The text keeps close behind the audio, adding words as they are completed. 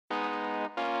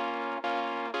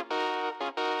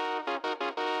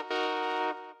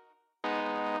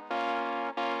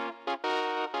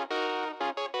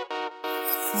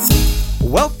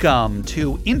Welcome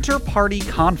to Interparty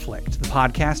Conflict, the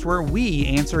podcast where we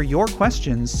answer your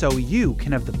questions so you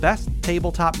can have the best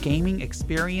tabletop gaming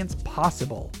experience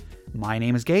possible. My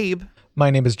name is Gabe.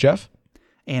 My name is Jeff.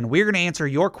 And we're going to answer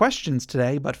your questions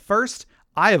today, but first,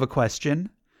 I have a question.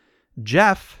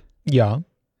 Jeff. Yeah.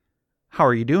 How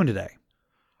are you doing today?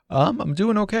 I'm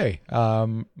doing okay.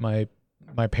 My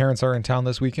parents are in town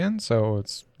this weekend, so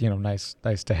it's, nice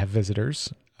to have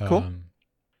visitors. Cool.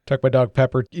 Took my dog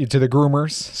Pepper to the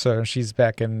groomers, so she's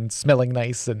back and smelling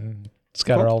nice and she's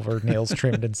got all of her nails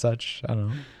trimmed and such. I don't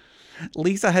know.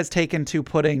 Lisa has taken to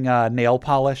putting nail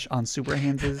polish on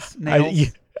Superhands'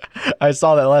 nails. I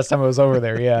saw that last time I was over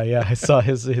there. Yeah. I saw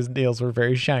his nails were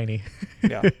very shiny.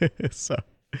 Yeah.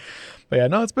 But yeah,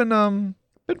 no, it's been a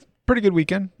pretty good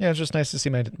weekend. Yeah, it's just nice to see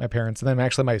my parents. And then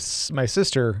actually my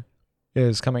sister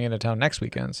is coming into town next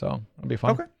weekend, so it'll be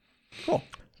fun. Okay. Cool.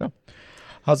 So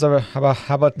how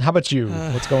about you?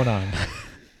 What's going on?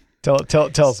 Tell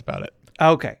us about it.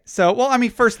 Okay. So,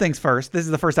 first things first. This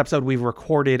is the first episode we've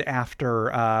recorded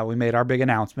after we made our big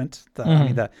announcement.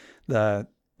 The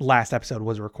last episode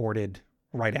was recorded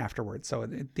right afterwards, so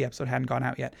the episode hadn't gone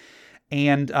out yet.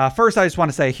 And first, I just want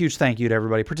to say a huge thank you to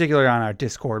everybody, particularly on our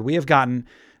Discord. We have gotten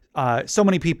so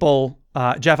many people.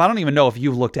 Jeff, I don't even know if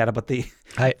you've looked at it, but the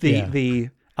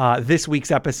this week's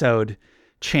episode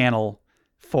channel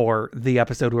for the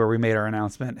episode where we made our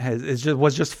announcement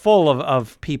was just full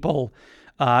of people,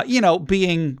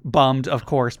 being bummed, of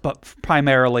course, but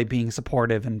primarily being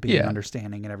supportive and being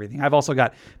understanding and everything. I've also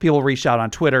got people reached out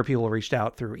on Twitter, people reached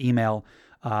out through email,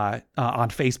 on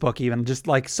Facebook, even just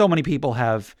like so many people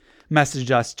have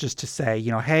messaged us just to say,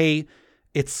 hey,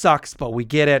 it sucks, but we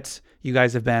get it. You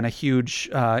guys have been a huge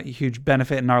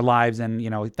benefit in our lives, and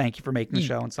thank you for making the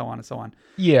show, and so on and so on.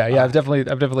 Yeah, I've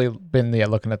definitely been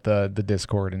looking at the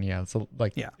Discord, and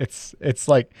it's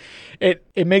like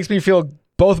it makes me feel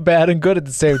both bad and good at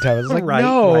the same time. It's like right.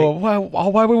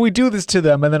 Why would we do this to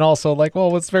them? And then also like,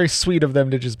 well, it's very sweet of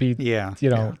them to just be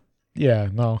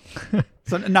no.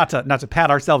 So not to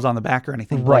pat ourselves on the back or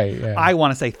anything, right? Yeah. I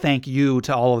want to say thank you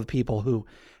to all of the people who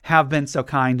have been so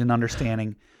kind and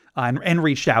understanding. And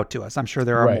reached out to us. I'm sure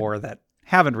there are more that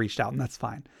haven't reached out, and that's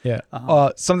fine. Yeah.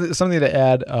 Something to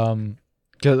add,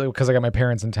 because I got my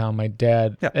parents in town, my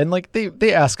dad, and like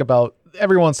they ask about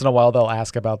every once in a while. They'll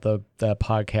ask about the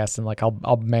podcast, and like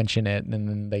I'll mention it, and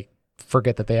then they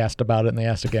forget that they asked about it, and they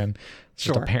asked again. It's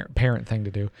just a parent thing to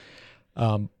do.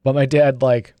 But my dad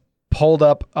like pulled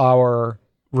up our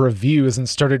reviews and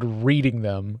started reading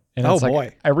them, and it's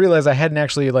boy. I realized I hadn't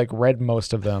actually like read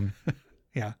most of them.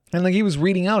 Yeah. And like he was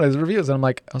reading out his reviews, and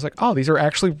I was like, oh, these are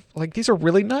actually like, these are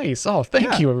really nice. Oh,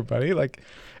 thank you, everybody. Like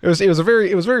it was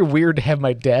very weird to have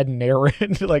my dad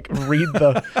narrate, like read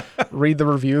the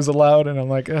reviews aloud. And I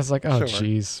was like, oh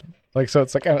geez. Like, so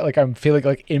it's like I'm feeling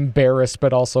like embarrassed,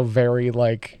 but also very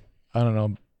like, I don't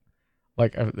know.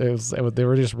 Like they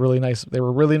were just really nice. They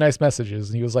were really nice messages.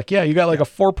 And he was like, yeah, you got like a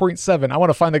 4.7. I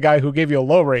want to find the guy who gave you a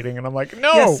low rating. And I'm like,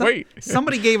 no, wait.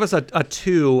 Somebody gave us a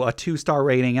 2-star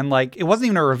rating. And like, it wasn't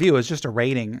even a review. It was just a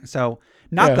rating. So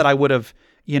not that I would have,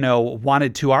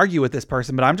 wanted to argue with this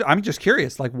person, but I'm just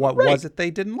curious, like what was it they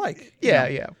didn't like?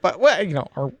 Yeah. But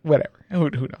or whatever. Who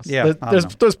knows? Yeah.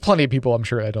 There's plenty of people I'm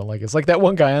sure that don't like it. It's like that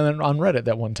one guy on Reddit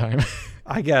that one time.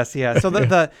 I guess, yeah. So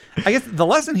I guess the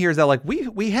lesson here is that like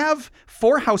we have,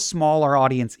 for how small our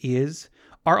audience is,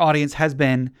 our audience has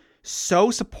been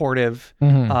so supportive,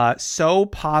 so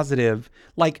positive.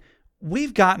 Like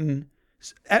we've gotten,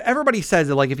 everybody says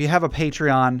that like if you have a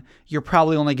Patreon, you're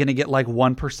probably only going to get like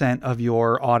 1% of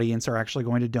your audience are actually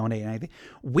going to donate anything.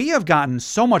 We have gotten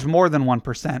so much more than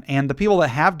 1%, and the people that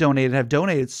have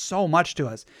donated so much to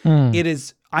us. It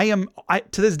is,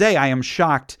 to this day, I am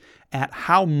shocked at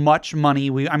how much money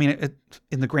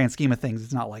in the grand scheme of things,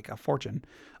 it's not like a fortune.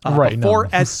 For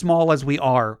as small as we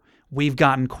are, we've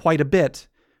gotten quite a bit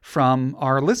from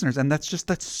our listeners. And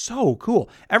that's so cool.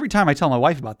 Every time I tell my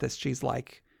wife about this, she's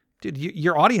like, dude,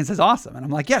 your audience is awesome. And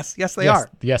I'm like, yes, they are.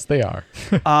 Yes, they are.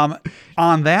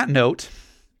 On that note,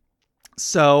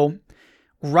 so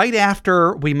right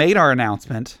after we made our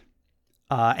announcement,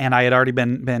 and I had already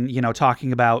been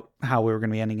talking about how we were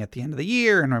going to be ending at the end of the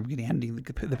year, and we're going to be ending the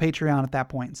Patreon at that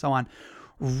point, and so on.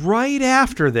 Right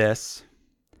after this,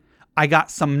 I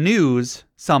got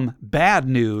some bad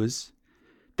news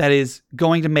that is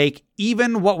going to make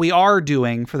even what we are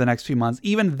doing for the next few months,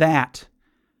 even that,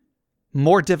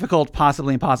 more difficult,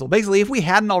 possibly impossible. Basically, if we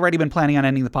hadn't already been planning on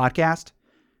ending the podcast,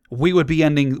 we would be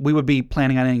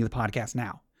planning on ending the podcast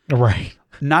now. Right.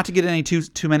 Not to get into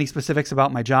too many specifics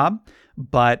about my job,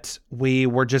 but we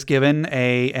were just given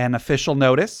an official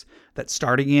notice that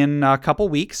starting in a couple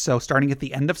weeks, so starting at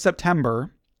the end of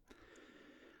September,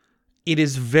 it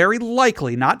is very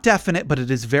likely, not definite, but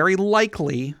it is very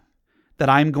likely that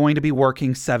I'm going to be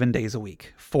working 7 days a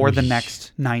week for the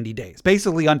next 90 days,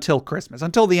 basically until Christmas,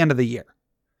 until the end of the year.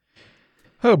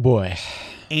 Oh boy.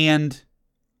 And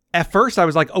at first I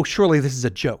was like, oh, surely this is a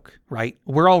joke, right?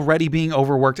 We're already being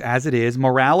overworked as it is.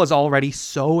 Morale is already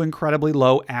so incredibly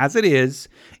low as it is.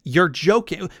 You're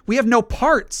joking. We have no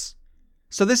parts.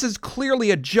 So this is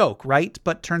clearly a joke, right?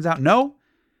 But turns out, no,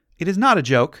 it is not a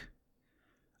joke.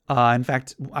 In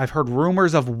fact, I've heard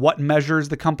rumors of what measures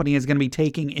the company is going to be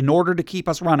taking in order to keep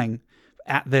us running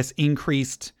at this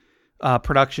increased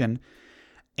production.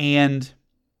 And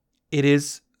it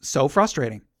is so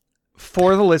frustrating.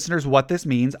 For the listeners, what this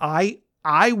means, I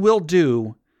will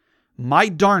do my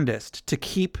darndest to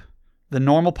keep the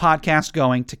normal podcast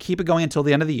going, to keep it going until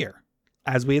the end of the year,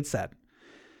 as we had said,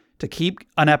 to keep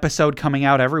an episode coming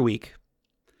out every week.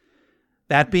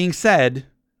 That being said,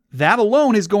 that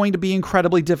alone is going to be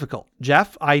incredibly difficult.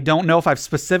 Jeff, I don't know if I've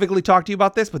specifically talked to you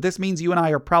about this, but this means you and I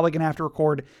are probably going to have to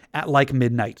record at like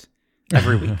midnight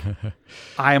every week.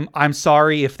 I'm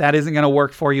sorry if that isn't going to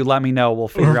work for you. Let me know. We'll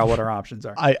figure out what our options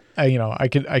are. I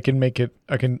can make it.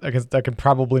 I can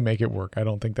probably make it work. I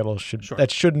don't think that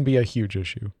shouldn't be a huge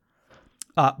issue.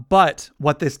 But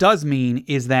what this does mean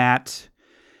is that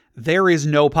there is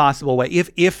no possible way.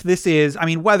 If this is, I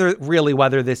mean, whether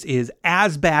this is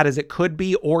as bad as it could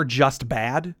be or just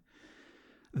bad,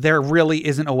 there really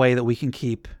isn't a way that we can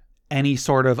keep any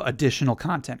sort of additional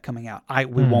content coming out.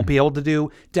 We won't be able to do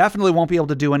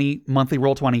any monthly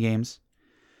Roll20 games.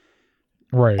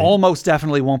 Right. Almost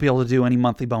definitely won't be able to do any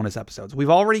monthly bonus episodes. We've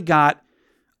already got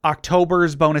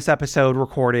October's bonus episode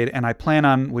recorded, and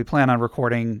we plan on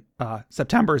recording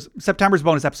September's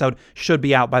bonus episode should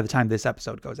be out by the time this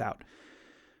episode goes out.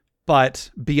 But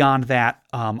beyond that,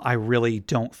 I really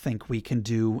don't think we can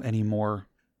do any more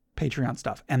Patreon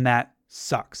stuff, and that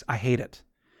sucks. I hate it.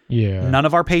 Yeah. None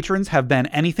of our patrons have been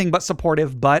anything but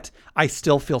supportive, but I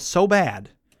still feel so bad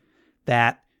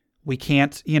that we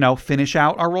can't, finish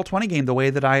out our Roll20 game the way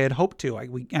that I had hoped to. I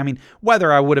mean,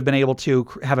 whether I would have been able to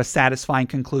have a satisfying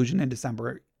conclusion in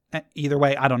December, either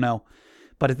way, I don't know.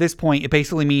 But at this point, it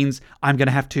basically means I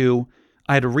had to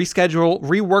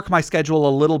rework my schedule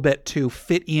a little bit to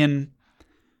fit in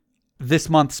this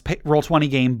month's Roll20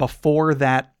 game before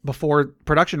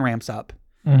production ramps up.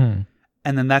 Mm-hmm.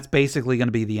 And then that's basically going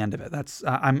to be the end of it. That's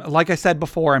I'm like I said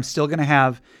before, I'm still going to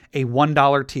have a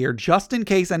 $1 tier just in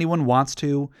case anyone wants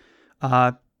to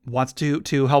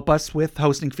help us with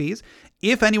hosting fees.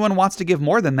 If anyone wants to give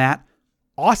more than that,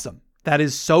 awesome. That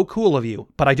is so cool of you,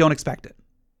 but I don't expect it.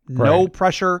 No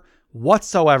pressure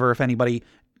whatsoever. If anybody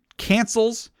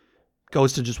cancels,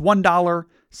 goes to just $1,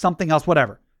 something else,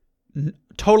 whatever.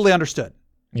 Totally understood.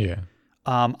 Yeah.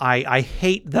 I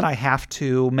hate that I have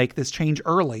to make this change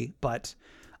early, but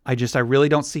I really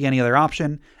don't see any other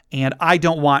option. And I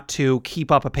don't want to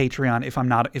keep up a Patreon if I'm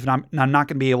not going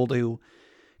to be able to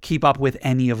keep up with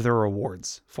any of the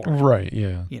rewards for it. Right.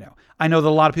 Yeah. I know that a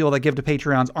lot of people that give to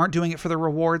Patreons aren't doing it for the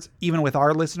rewards, even with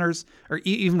our listeners or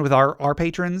even with our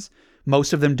patrons.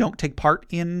 Most of them don't take part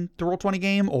in the Roll20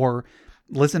 game or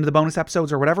listen to the bonus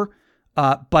episodes or whatever.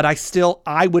 But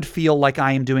I would feel like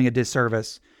I am doing a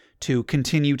disservice to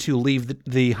continue to leave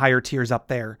the higher tiers up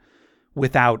there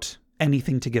without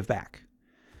anything to give back.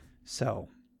 So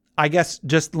I guess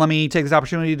just let me take this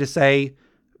opportunity to say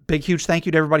big, huge thank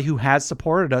you to everybody who has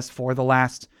supported us for the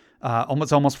last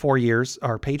almost 4 years,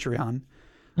 our Patreon.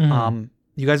 Mm-hmm.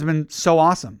 You guys have been so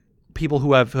awesome. People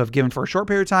who have given for a short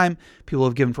period of time, people who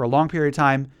have given for a long period of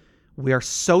time. We are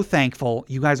so thankful.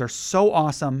 You guys are so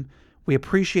awesome. We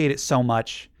appreciate it so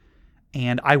much.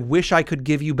 And I wish I could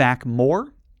give you back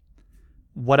more.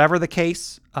 Whatever the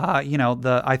case,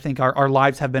 I think our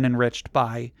lives have been enriched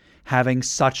by having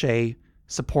such a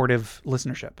supportive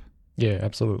listenership. Yeah,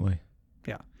 absolutely.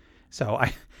 Yeah. So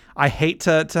I hate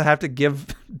to have to give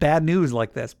bad news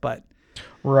like this, but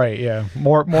right. Yeah.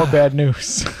 More bad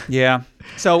news. Yeah.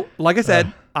 So like I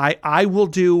said, I will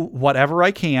do whatever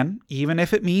I can, even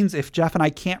if it means if Jeff and I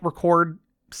can't record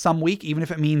some week, even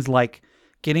if it means like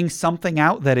getting something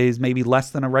out that is maybe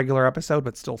less than a regular episode,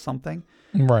 but still something.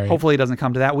 Right. Hopefully it doesn't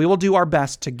come to that. We will do our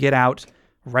best to get out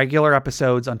regular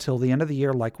episodes until the end of the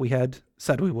year, like we had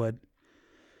said we would.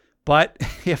 But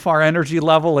if our energy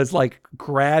level is like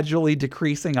gradually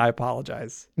decreasing, I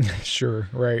apologize. Sure.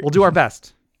 Right. We'll do our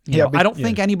best. I don't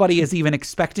think anybody is even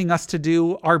expecting us to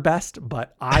do our best,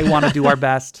 but I want to do our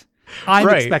best. I'm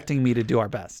expecting me to do our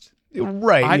best.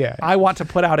 Right. I want to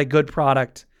put out a good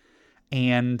product,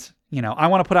 and I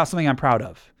want to put out something I'm proud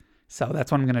of. So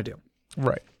that's what I'm going to do.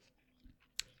 Right.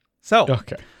 So,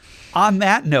 Okay. on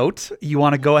that note, you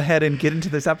want to go ahead and get into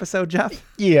this episode, Jeff?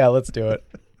 Yeah, let's do it.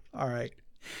 All right.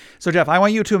 So, Jeff, I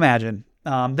want you to imagine.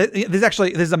 This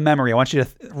is a memory. I want you to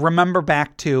remember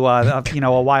back to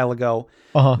a while ago.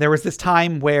 Uh-huh. There was this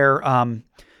time where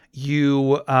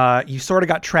you sort of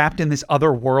got trapped in this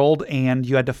other world, and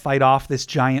you had to fight off this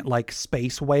giant like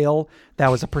space whale that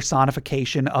was a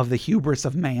personification of the hubris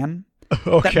of man.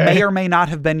 Okay. That may or may not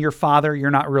have been your father.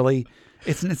 You're not really.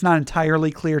 It's not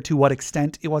entirely clear to what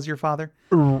extent it was your father.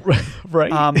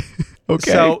 Right.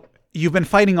 Okay. So you've been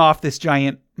fighting off this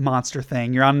giant monster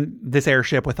thing. You're on this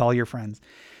airship with all your friends,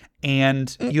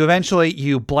 and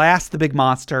you blast the big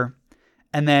monster,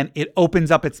 and then it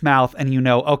opens up its mouth, and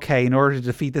okay, in order to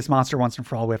defeat this monster once and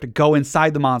for all, we have to go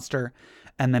inside the monster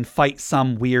and then fight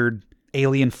some weird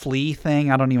alien flea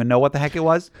thing. I don't even know what the heck it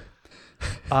was.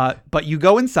 But you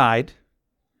go inside,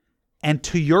 and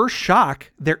to your shock,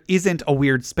 there isn't a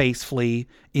weird space flea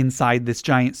inside this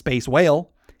giant space whale.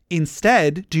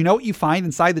 Instead, do you know what you find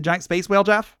inside the giant space whale,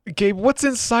 Jeff? Gabe, what's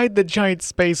inside the giant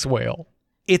space whale?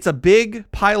 It's a big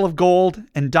pile of gold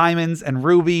and diamonds and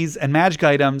rubies and magic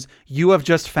items. You have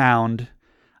just found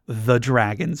the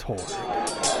Dragon's Hoard.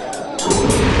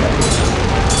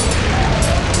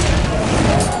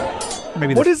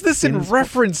 What is this in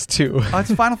reference to?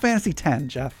 It's Final Fantasy X,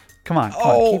 Jeff. Come on,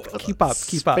 keep up.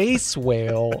 Space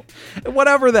whale.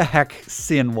 Whatever the heck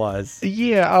Sin was.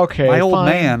 Yeah, okay. My old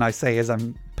man, I say, as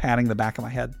I'm patting the back of my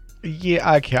head.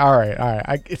 Yeah, okay, all right.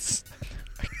 I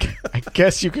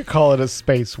guess you could call it a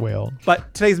space whale.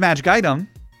 But today's magic item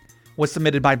was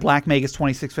submitted by Black Magus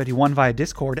 2651 via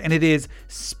Discord, and it is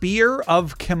Spear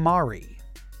of Kimahri.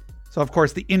 So, of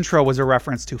course, the intro was a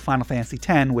reference to Final Fantasy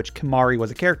X, which Kimahri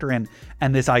was a character in,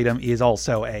 and this item is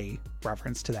also a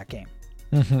reference to that game.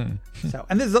 Mm-hmm. So,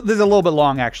 and this is a little bit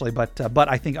long actually, but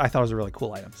I thought it was a really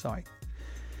cool item.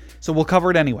 So we'll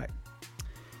cover it anyway.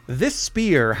 This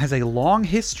spear has a long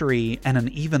history and an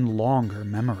even longer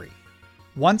memory.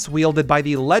 Once wielded by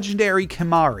the legendary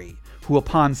Kimahri, who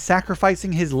upon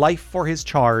sacrificing his life for his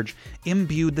charge,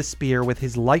 imbued the spear with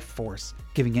his life force,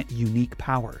 giving it unique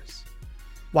powers.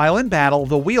 While in battle,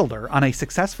 the wielder, on a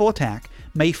successful attack,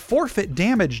 may forfeit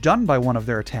damage done by one of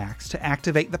their attacks to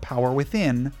activate the power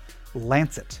within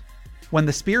Lancet. When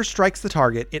the spear strikes the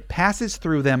target, it passes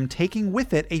through them, taking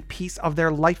with it a piece of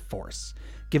their life force,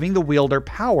 giving the wielder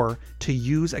power to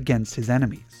use against his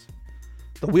enemies.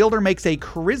 The wielder makes a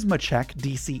charisma check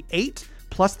DC 8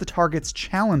 plus the target's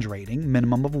challenge rating,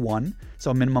 minimum of 1,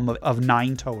 so a minimum of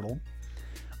 9 total.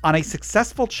 On a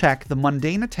successful check, the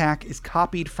mundane attack is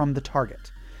copied from the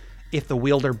target. If the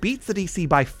wielder beats the DC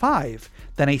by 5,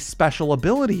 then a special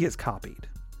ability is copied.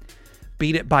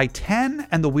 Beat it by 10,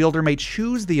 and the wielder may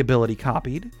choose the ability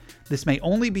copied. This may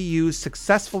only be used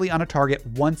successfully on a target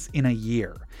once in a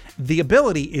year. The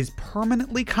ability is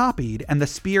permanently copied, and the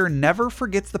spear never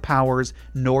forgets the powers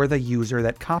nor the user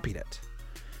that copied it.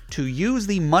 To use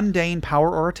the mundane power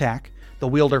or attack, the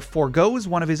wielder forgoes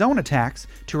one of his own attacks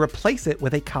to replace it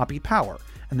with a copied power,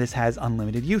 and this has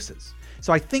unlimited uses.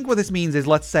 So I think what this means is,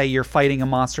 let's say you're fighting a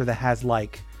monster that has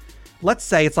let's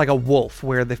say it's like a wolf,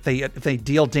 where if they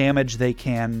deal damage, they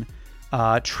can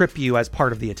trip you as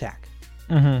part of the attack.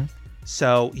 Mm-hmm.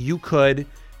 So you could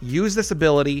use this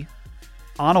ability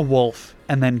on a wolf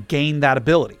and then gain that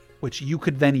ability, which you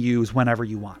could then use whenever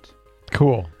you want.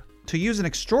 Cool. To use an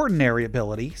extraordinary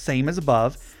ability, same as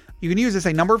above, you can use this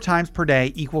a number of times per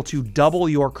day equal to double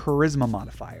your charisma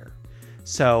modifier.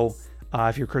 So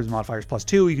if your charisma modifier is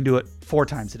 +2, you can do it 4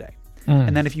 times a day.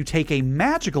 And then if you take a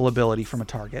magical ability from a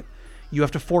target, you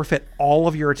have to forfeit all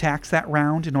of your attacks that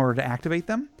round in order to activate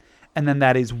them. And then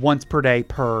that is once per day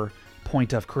per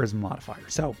point of charisma modifier.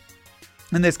 So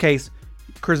in this case,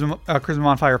 charisma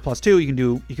modifier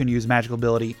 +2, you can use magical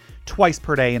ability twice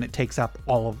per day, and it takes up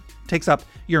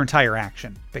your entire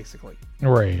action, basically.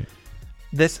 Right.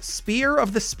 This Spear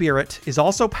of the Spirit is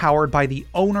also powered by the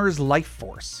owner's life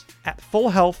force. At full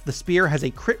health, the spear has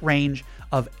a crit range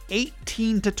of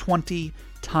 18 to 20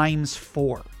 times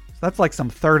 4. So that's like some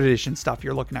 3rd edition stuff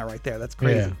you're looking at right there. That's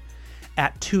crazy. Yeah.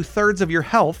 At 2/3 of your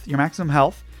health, your maximum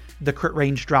health, the crit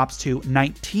range drops to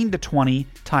 19 to 20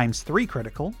 times 3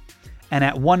 critical. And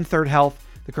at 1/3 health,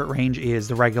 the crit range is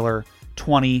the regular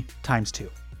 20 times 2.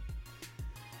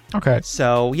 Okay.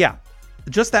 So yeah,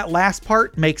 just that last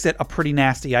part makes it a pretty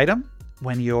nasty item.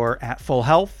 When you're at full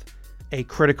health, a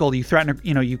critical, you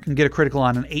can get a critical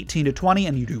on an 18 to 20,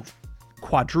 and you do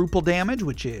quadruple damage,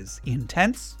 which is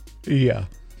intense. Yeah.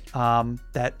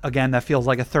 That feels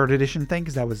like a 3rd edition thing,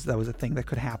 because that was a thing that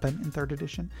could happen in 3rd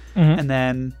edition. Mm-hmm. And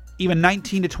then even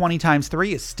 19 to 20 times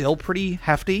 3 is still pretty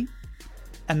hefty.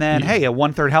 And then, hey, a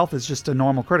 1/3 health is just a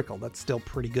normal critical. That's still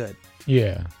pretty good.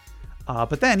 Yeah.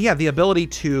 But then, the ability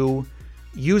to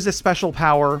use a special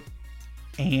power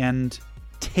and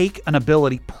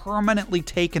permanently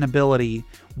take an ability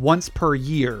once per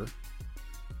year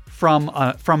from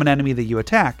an enemy that you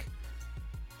attack.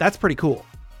 That's pretty cool.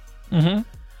 Mm-hmm.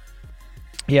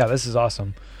 Yeah, this is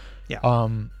awesome. Yeah.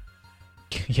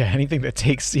 Yeah, anything that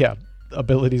takes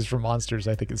abilities from monsters,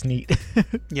 I think is neat.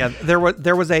 Yeah, there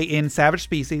was in Savage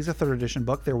Species, a 3rd edition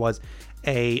book, there was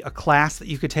a class that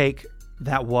you could take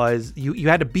that was you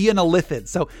had to be an illithid.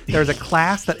 So there's a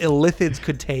class that illithids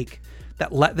could take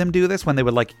that let them do this when they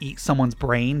would like eat someone's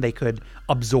brain. They could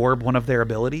absorb one of their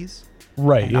abilities.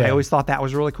 Right. And yeah. I always thought that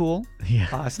was really cool.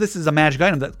 Yeah. So this is a magic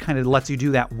item that kind of lets you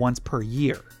do that once per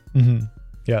year. Mm-hmm.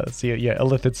 Yeah. Let's see. Yeah.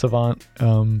 Illithid Savant.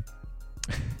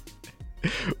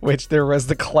 Which there was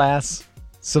the class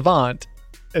Savant.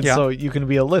 And so you can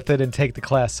be illithid and take the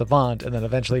class Savant, and then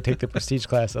eventually take the prestige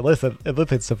class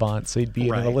illithid Savant. So you'd be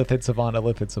an illithid Savant.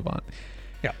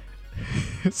 Yeah.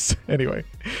 So anyway,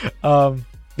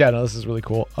 this is really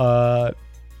cool.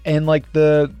 And like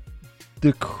the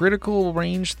critical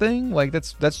range thing, like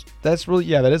that's really,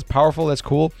 that is powerful. That's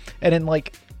cool. And then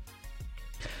like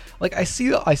I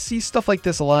see stuff like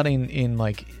this a lot in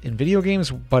video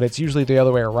games, but it's usually the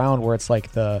other way around, where it's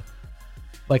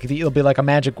it'll be like a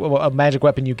magic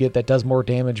weapon you get that does more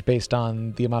damage based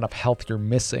on the amount of health you're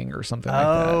missing or something like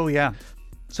that. Oh yeah.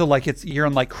 So like you're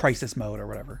in like crisis mode or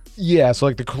whatever. Yeah, so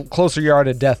like the closer you are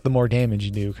to death, the more damage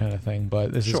you do, kind of thing.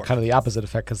 But this is kind of the opposite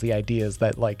effect, because the idea is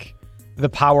that like the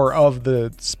power of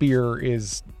the spear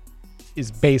is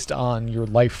based on your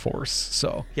life force.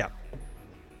 So yeah.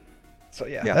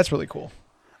 That's really cool.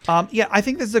 I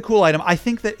think this is a cool item. I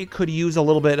think that it could use a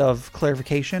little bit of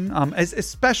clarification,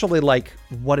 especially like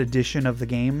what edition of the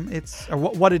game or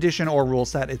what edition or rule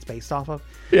set it's based off of.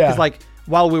 Yeah. Because like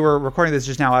while we were recording this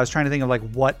just now, I was trying to think of like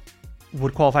what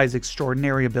would qualify as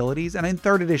extraordinary abilities, and in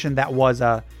 3rd edition that was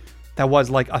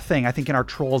like a thing. I think in our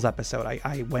Trolls episode,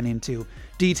 I went into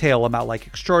detail about like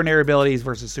extraordinary abilities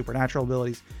versus supernatural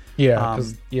abilities. Yeah,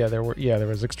 because there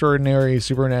was extraordinary,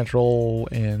 supernatural,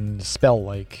 and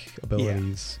spell-like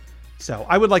abilities. Yeah. So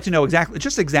I would like to know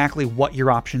exactly what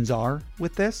your options are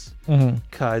with this,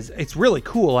 because it's really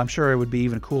cool. I'm sure it would be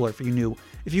even cooler if you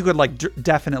could like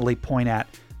definitely point at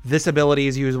this ability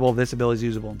is usable, this ability is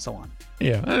usable, and so on.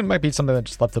 Yeah, it might be something that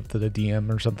just left up to the DM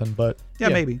or something, but yeah.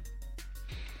 Maybe.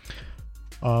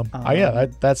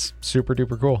 That's super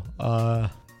duper cool. I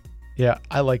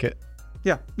like it.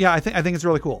 Yeah, I think it's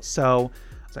really cool. So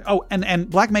it's like, and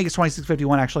Black Magus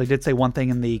 2651 actually did say one thing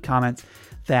in the comments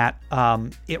that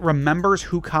it remembers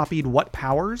who copied what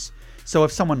powers. So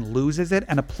if someone loses it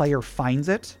and a player finds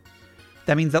it,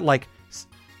 that means that like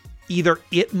either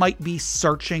it might be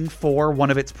searching for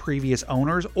one of its previous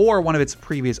owners, or one of its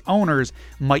previous owners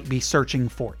might be searching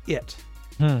for it.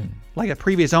 Like a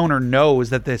previous owner knows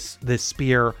that this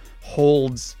spear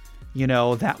holds,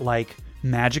 that like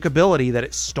magic ability that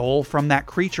it stole from that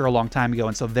creature a long time ago,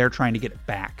 and so they're trying to get it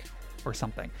back or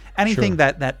something. Anything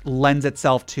that lends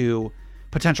itself to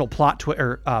potential plot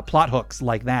hooks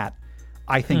like that,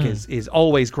 I think is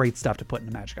always great stuff to put in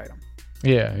a magic item.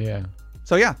 Yeah.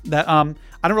 So that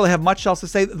I don't really have much else to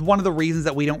say. One of the reasons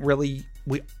that we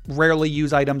rarely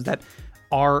use items that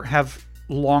have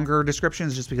longer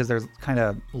descriptions, just because there's kind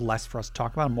of less for us to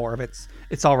talk about. More of it's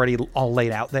already all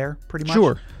laid out there pretty much.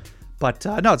 Sure. But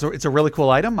no, it's a really cool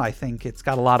item. I think it's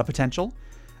got a lot of potential,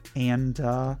 and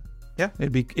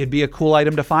it'd be a cool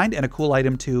item to find and a cool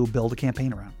item to build a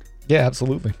campaign around. Yeah,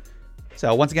 absolutely.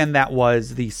 So once again, that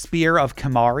was the Spear of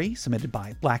Kimahri, submitted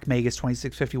by Black Magus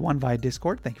 2651 via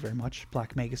Discord. Thank you very much,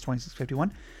 Black Magus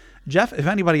 2651. Jeff, if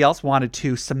anybody else wanted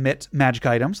to submit magic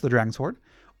items to the Dragon Sword,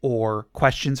 or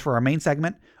questions for our main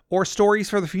segment, or stories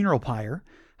for the Funeral Pyre,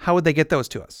 how would they get those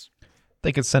to us?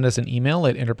 They could send us an email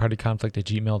at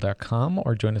interpartyconflict@gmail.com,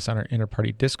 or join us on our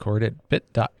Interparty Discord at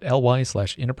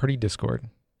bit.ly/interpartydiscord.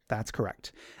 That's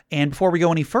correct. And before we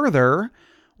go any further,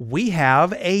 we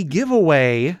have a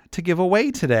giveaway to give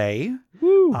away today.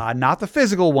 Woo. Not the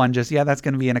physical one just yet. That's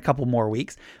going to be in a couple more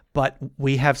weeks. But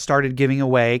we have started giving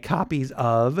away copies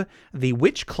of the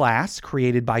Witch class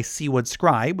created by Seawood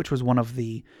Scribe, which was one of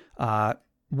the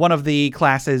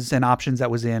classes and options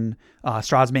that was in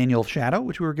Strahd's Manual of Shadow,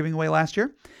 which we were giving away last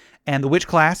year. And the Witch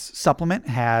class supplement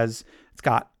it's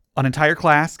got an entire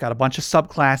class, got a bunch of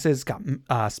subclasses, got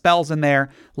spells in there,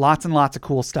 lots and lots of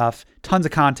cool stuff, tons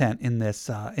of content in this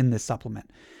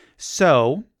supplement.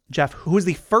 So, Jeff, who is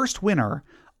the first winner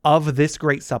of this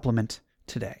great supplement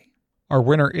today? Our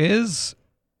winner is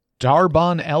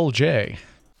Darbon LJ.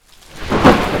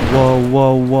 Whoa,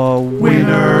 whoa, whoa,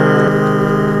 winner!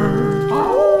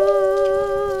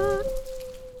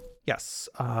 Yes,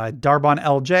 Darbon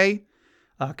LJ,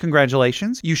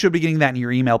 congratulations. You should be getting that in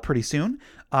your email pretty soon.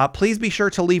 Please be sure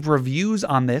to leave reviews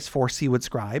on this for Seawood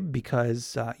Scribe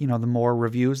because, the more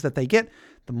reviews that they get,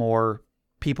 the more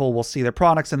people will see their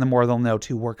products and the more they'll know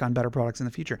to work on better products in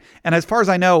the future. And as far as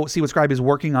I know, Seawood Scribe is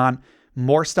working on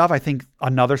more stuff. I think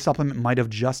another supplement might have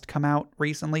just come out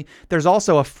recently. There's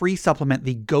also a free supplement.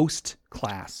 The Ghost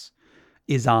class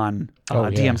is on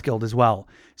DM's Guild as well.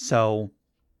 So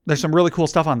there's some really cool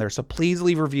stuff on there. So please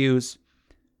leave reviews.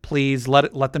 Please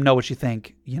let them know what you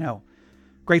think.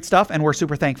 Great stuff. And we're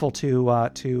super thankful to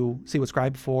Seawood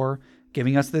Scribe for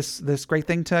giving us this great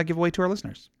thing to give away to our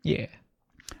listeners. Yeah.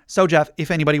 So, Jeff,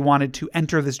 if anybody wanted to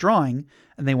enter this drawing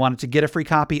and they wanted to get a free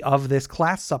copy of this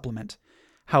class supplement,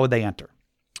 how would they enter?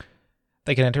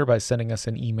 They can enter by sending us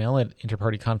an email at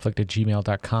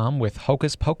interpartyconflict@gmail.com with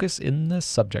Hocus Pocus in the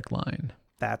subject line.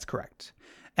 That's correct.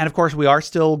 And of course, we are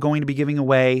still going to be giving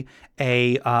away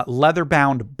a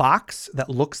leather-bound box that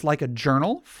looks like a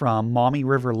journal from Maumee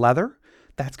River Leather.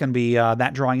 That's going to be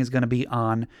that drawing is going to be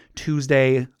on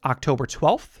Tuesday, October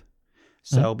 12th.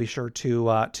 So be sure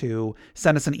to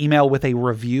send us an email with a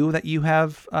review that you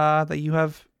have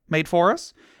made for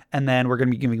us. And then we're going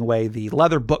to be giving away the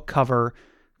leather book cover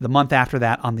the month after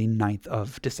that on the 9th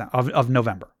of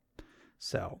November.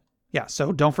 So, yeah.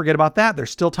 So don't forget about that.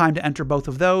 There's still time to enter both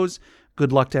of those.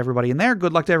 Good luck to everybody in there.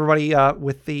 Good luck to everybody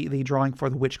with the drawing for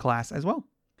the witch class as well.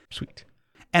 Sweet.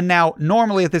 And now,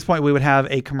 normally at this point, we would have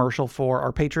a commercial for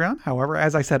our Patreon. However,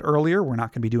 as I said earlier, we're not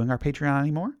going to be doing our Patreon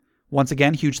anymore. Once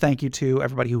again, huge thank you to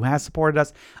everybody who has supported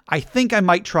us. I think I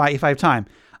might try, if I have time,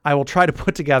 I will try to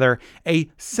put together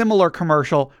a similar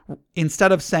commercial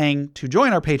instead of saying to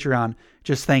join our Patreon,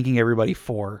 just thanking everybody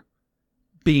for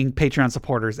being Patreon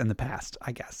supporters in the past,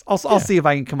 I guess. I'll see if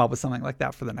I can come up with something like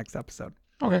that for the next episode.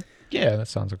 Okay. Yeah, that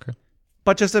sounds okay.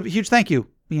 But just a huge thank you,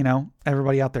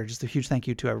 everybody out there. Just a huge thank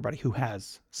you to everybody who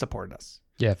has supported us.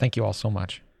 Yeah, thank you all so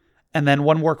much. And then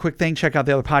one more quick thing. Check out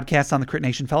the other podcasts on the Crit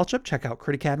Nation Fellowship. Check out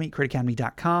Crit Academy,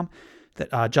 critacademy.com.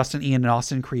 That Justin, Ian, and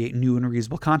Austin create new and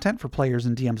reusable content for players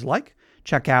and DMs alike.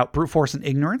 Check out Brute Force and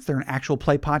Ignorance. They're an actual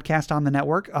play podcast on the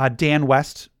network. Dan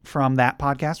West from that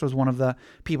podcast was one of the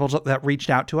people that reached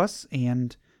out to us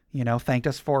and, thanked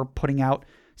us for putting out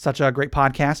such a great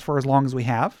podcast for as long as we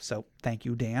have. So thank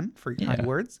you, Dan, for your kind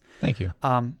words. Thank you.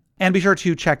 And be sure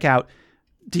to check out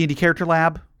D&D Character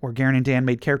Lab, where Garen and Dan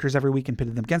made characters every week and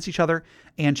pitted them against each other.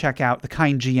 And check out the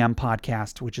Kind GM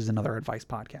podcast, which is another advice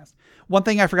podcast. One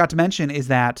thing I forgot to mention is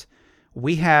that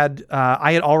I had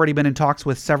already been in talks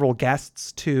with several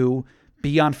guests to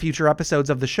be on future episodes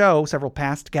of the show, several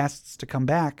past guests to come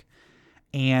back.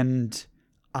 And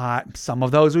some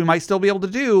of those we might still be able to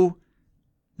do.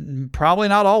 Probably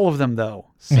not all of them,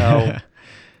 though. So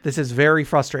this is very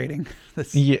frustrating.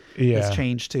 This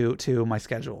change to my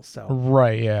schedule. So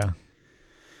right, yeah.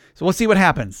 So we'll see what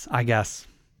happens, I guess.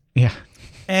 Yeah.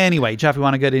 Anyway, Jeff, we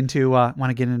want to get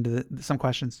into some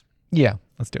questions. Yeah,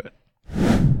 let's do it.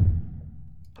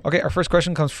 Okay, our first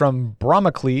question comes from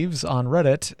Brahmacleaves on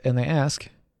Reddit, and they ask,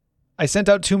 I sent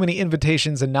out too many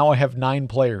invitations and now I have 9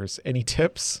 players. Any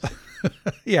tips?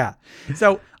 Yeah.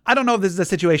 So I don't know if this is a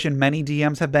situation many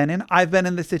DMs have been in. I've been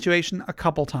in this situation a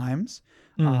couple times.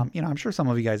 I'm sure some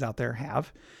of you guys out there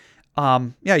have.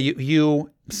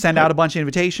 You send out a bunch of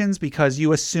invitations because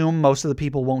you assume most of the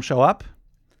people won't show up.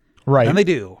 Right. And they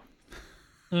do.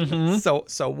 Mm-hmm.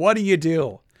 So what do you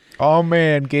do? Oh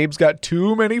man, Gabe's got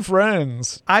too many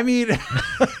friends. I mean,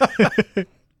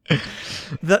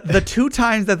 the 2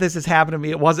 times that this has happened to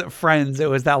me, it wasn't friends. It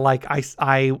was that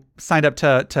I signed up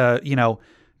to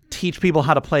teach people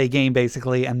how to play a game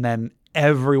basically. And then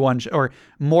everyone or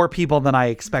more people than I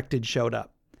expected showed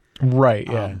up. Right.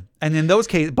 Yeah. And in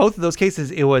both of those cases,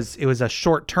 it was a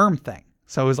short-term thing.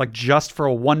 So it was like just for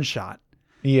a one shot.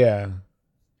 Yeah.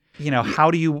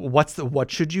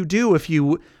 What should you do if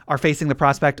you are facing the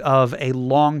prospect of a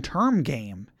long-term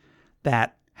game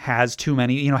that has too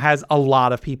many, has a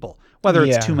lot of people, whether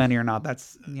it's too many or not,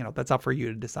 that's up for you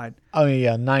to decide. Oh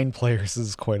yeah. 9 players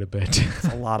is quite a bit. It's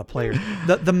a lot of players.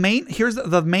 Here's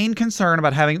the main concern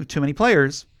about having too many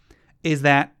players is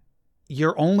that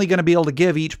you're only going to be able to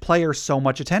give each player so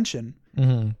much attention.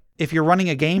 Mm-hmm. If you're running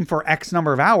a game for X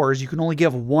number of hours, you can only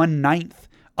give 1/9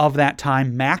 of that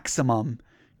time maximum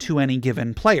to any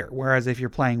given player. Whereas if you're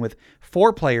playing with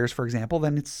 4 players, for example,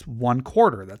 then it's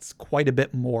 1/4. That's quite a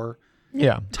bit more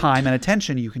time and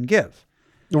attention you can give.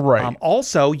 Right.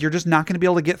 Also, you're just not going to be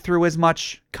able to get through as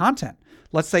much content.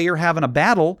 Let's say you're having a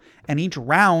battle and each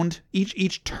round,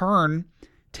 each turn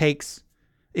takes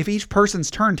if each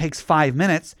person's turn takes 5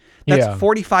 minutes, that's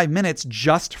 45 minutes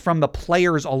just from the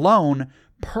players alone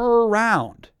per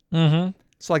round. Mm-hmm.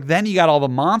 So like then you got all the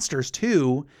monsters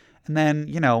too, and then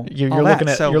you're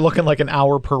looking like an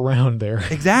hour per round there.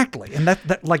 Exactly, and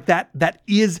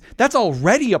that's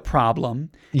already a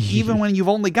problem, even when you've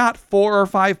only got 4 or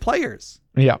 5 players.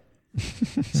 Yeah.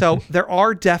 So there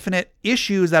are definite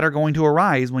issues that are going to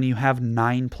arise when you have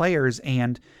 9 players,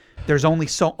 and there's only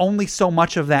so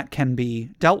much of that can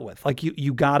be dealt with. Like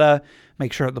you gotta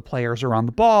make sure that the players are on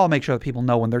the ball, make sure that people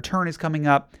know when their turn is coming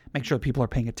up, make sure that people are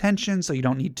paying attention, so you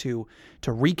don't need to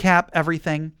recap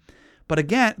everything.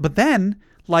 But then,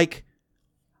 like,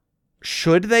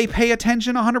 should they pay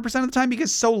attention 100% of the time?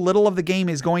 Because so little of the game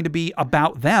is going to be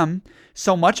about them.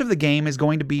 So much of the game is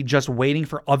going to be just waiting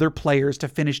for other players to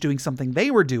finish doing something they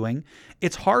were doing.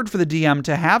 It's hard for the DM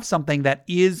to have something that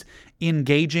is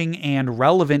engaging and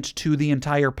relevant to the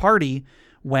entire party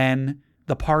when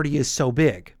the party is so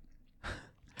big.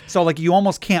 So, like, you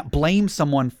almost can't blame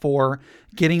someone for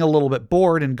getting a little bit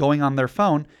bored and going on their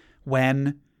phone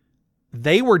when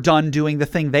they were done doing the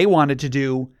thing they wanted to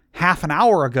do half an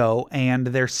hour ago, and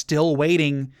they're still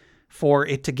waiting for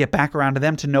it to get back around to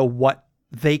them to know what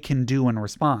they can do in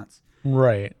response.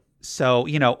 Right. So,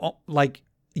 like,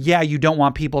 yeah, you don't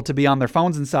want people to be on their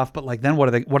phones and stuff, but like, then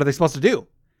what are they supposed to do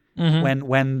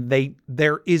when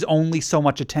there is only so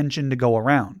much attention to go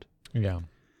around? Yeah.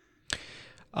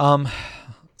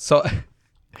 So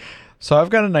I've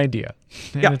got an idea,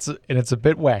 and it's a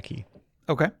bit wacky.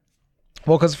 Okay.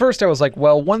 Well, because first I was like,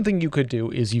 well, one thing you could do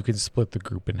is you could split the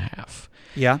group in half.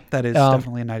 Yeah, that is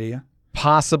definitely an idea.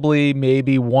 Possibly,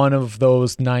 maybe one of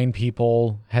those 9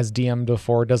 people has DM'd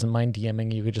before, doesn't mind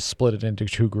DMing. You could just split it into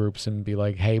 2 groups and be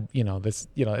like, hey, this,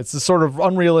 it's sort of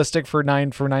unrealistic for 9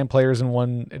 players in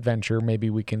one adventure. Maybe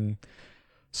we can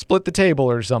split the table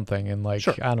or something, and like,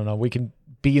 sure. I don't know, we can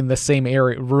be in the same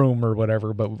room or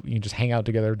whatever, but you can just hang out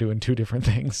together doing 2 different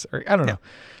things. Or I don't know,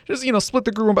 just split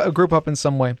the group up in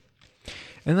some way.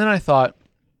 And then I thought,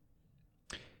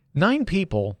 9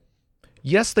 people,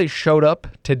 yes, they showed up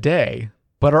today,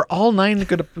 but are all 9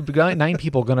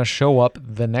 people going to show up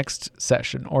the next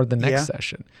session or the next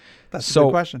session? That's a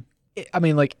good question. I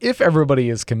mean, like, if everybody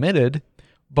is committed,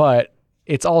 but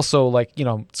it's also like,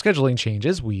 scheduling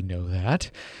changes. We know that.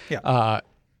 Yeah.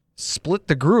 Split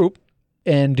the group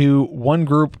and do one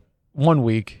group 1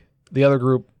 week, the other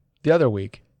group the other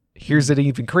week. Here's an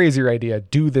even crazier idea.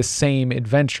 Do the same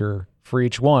adventure for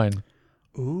each one.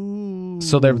 Ooh.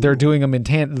 So they're doing them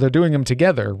they're doing them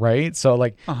together, right? So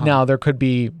like now there could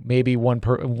be maybe one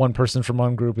person from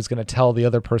one group is going to tell the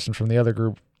other person from the other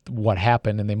group what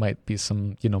happened, and they might be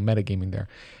some metagaming there.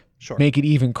 Sure. Make it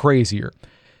even crazier.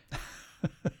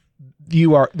 They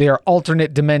are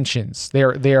alternate dimensions. They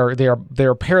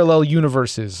are parallel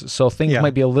universes. So things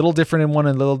might be a little different in one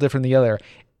and a little different in the other.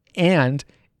 And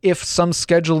if some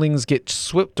schedulings get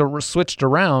switched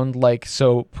around, like,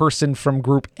 so person from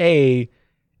group A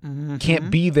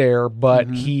can't be there, but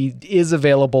he is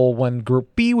available when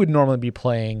group B would normally be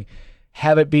playing,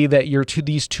 have it be that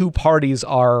these 2 parties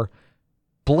are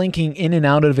blinking in and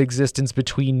out of existence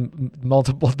between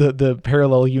multiple the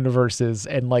parallel universes,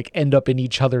 and like end up in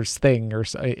each other's thing or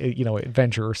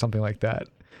adventure or something like that.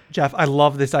 Jeff, I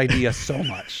love this idea so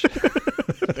much.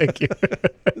 Thank you.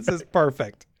 This is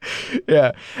perfect.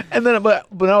 Yeah. And then, but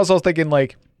I was also thinking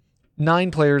like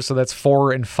 9 players. So that's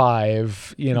 4 and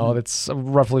 5, that's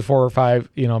roughly 4 or 5,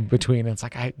 between. And it's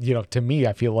like, to me,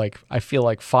 I feel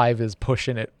like 5 is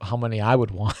pushing it how many I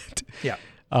would want. Yeah.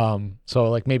 So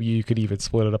like maybe you could even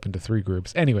split it up into 3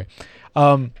 groups anyway.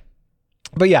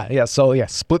 But yeah. So yeah,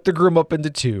 split the group up into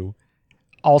 2,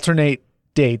 alternate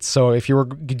dates. So if you're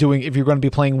going to be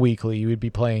playing weekly, you would be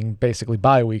playing basically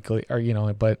bi-weekly, or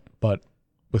but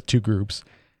with 2 groups.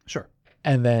 Sure.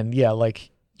 And then like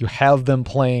you have them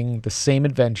playing the same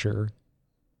adventure,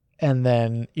 and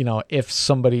then if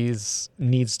somebody's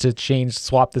needs to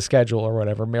swap the schedule or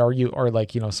whatever,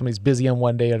 or somebody's busy on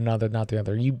one day and another not the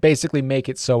other, you basically make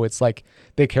it so it's like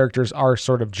the characters are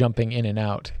sort of jumping in and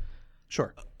out.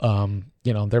 Sure.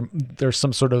 There's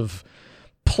some sort of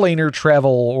planar travel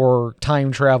or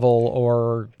time travel,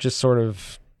 or just sort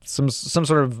of some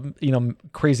sort of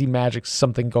crazy magic,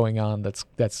 something going on that's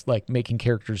like making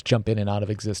characters jump in and out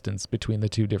of existence between the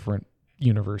 2 different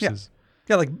universes.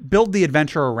 Yeah, like build the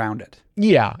adventure around it.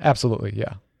 Yeah, absolutely.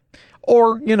 Yeah.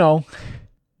 Or,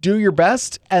 do your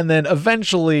best, and then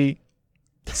eventually,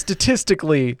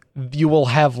 statistically, you will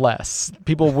have less.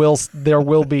 There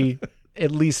will be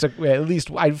at least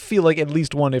I feel like at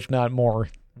least one, if not more,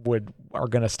 are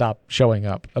going to stop showing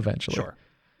up eventually. Sure.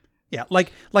 Yeah.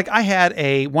 Like I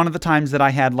had one of the times that I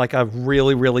had like a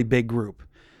really, really big group,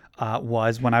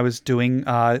 was when I was doing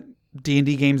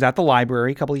D&D games at the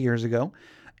library a couple of years ago.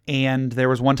 And there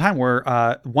was one time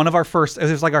where one of our first, it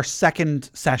was like our second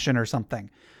session or something,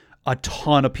 a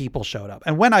ton of people showed up.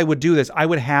 And when I would do this, I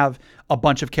would have a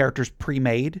bunch of characters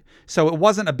pre-made. So it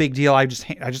wasn't a big deal. I just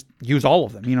use all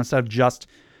of them, instead of just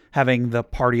having the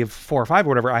party of 4 or 5 or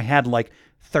whatever. I had like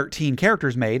 13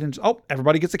 characters made and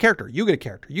everybody gets a character. You get a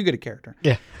character. You get a character.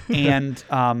 Yeah. And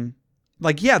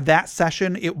that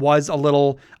session, I was a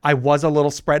little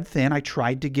spread thin. I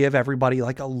tried to give everybody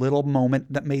like a little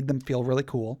moment that made them feel really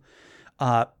cool.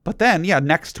 But then,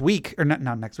 next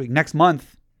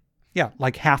month,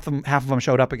 like half of them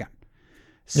showed up again.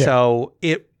 Yeah. So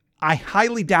I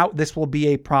highly doubt this will be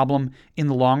a problem in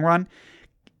the long run.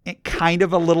 Kind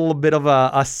of a little bit of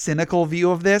a cynical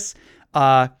view of this.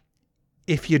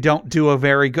 If you won't do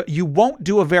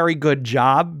a very good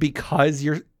job because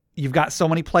you've got so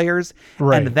many players,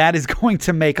 right. And that is going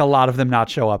to make a lot of them not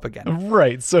show up again.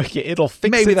 Right. So it'll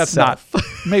fix itself.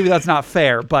 Maybe that's not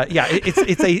fair, but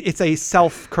it's a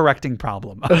self-correcting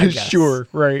problem. I guess. Sure.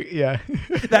 Right. Yeah.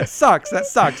 That sucks.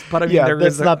 But I mean,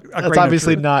 that's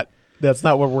obviously not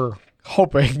what we're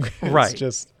hoping. Right. It's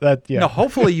just that. Yeah. No.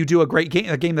 Hopefully, you do a great game.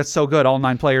 A game that's so good, all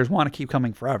 9 players want to keep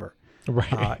coming forever.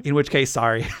 Right. In which case,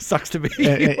 sorry, sucks to be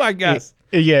you, I guess.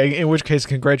 In which case,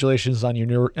 congratulations on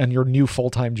your new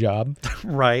full-time job.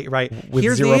 Right. With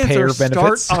Here's zero the answer. payer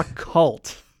benefits. Start a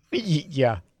cult.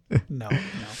 Yeah. No.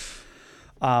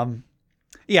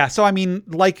 So I mean,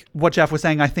 like what Jeff was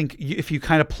saying, I think if you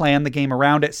kind of plan the game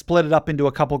around it, split it up into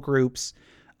a couple groups,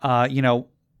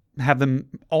 have them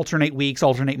alternate weeks,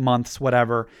 alternate months,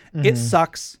 whatever. Mm-hmm. It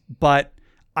sucks, but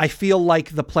I feel like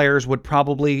the players would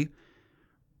probably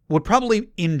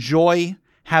enjoy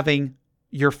having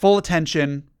your full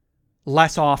attention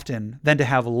less often than to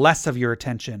have less of your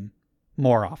attention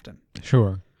more often.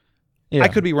 Sure. Yeah. I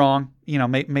could be wrong.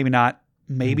 Maybe not.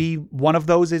 Maybe one of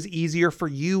those is easier for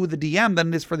you, the DM,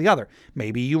 than it is for the other.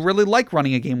 Maybe you really like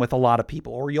running a game with a lot of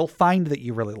people, or you'll find that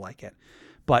you really like it.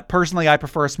 But personally, I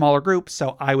prefer a smaller group,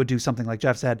 so I would do something like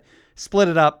Jeff said, split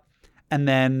it up, and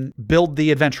then build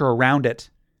the adventure around it,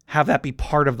 have that be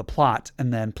part of the plot,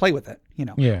 and then play with it.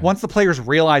 Yeah. Once the players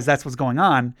realize that's what's going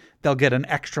on, they'll get an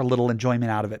extra little enjoyment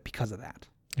out of it because of that.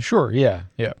 Sure. Yeah.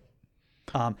 Yeah.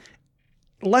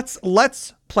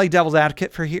 Let's play devil's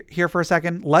advocate here for a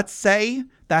second. Let's say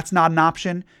that's not an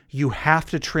option. You have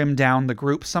to trim down the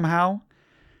group somehow.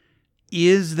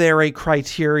 Is there a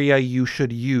criteria you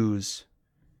should use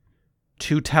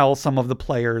to tell some of the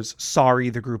players,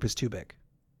 sorry, the group is too big?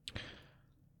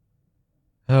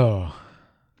 Oh.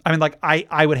 I mean, like,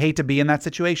 I would hate to be in that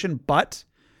situation, but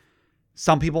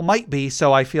some people might be.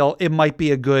 So I feel it might be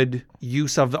a good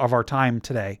use of our time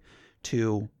today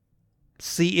to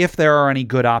see if there are any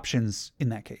good options in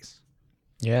that case.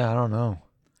 Yeah, I don't know.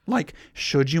 Like,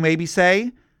 should you maybe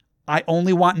say, I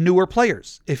only want newer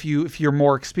players? If you're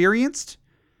more experienced,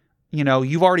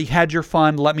 you've already had your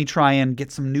fun, let me try and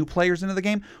get some new players into the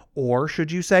game. Or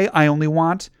should you say, I only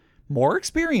want more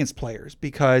experienced players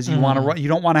because you you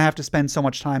don't want to have to spend so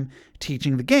much time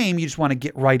teaching the game. You just want to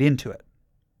get right into it.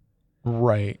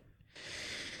 Right.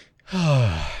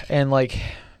 And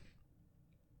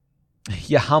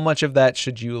how much of that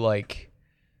should you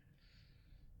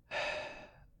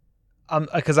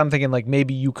because I'm thinking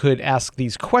maybe you could ask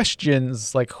these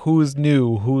questions who's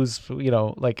new, who's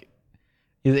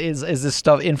is this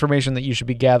stuff information that you should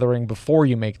be gathering before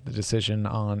you make the decision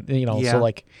on, Yeah. So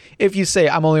if you say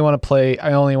I only want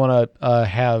to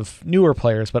have newer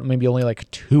players, but maybe only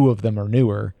 2 of them are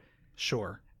newer.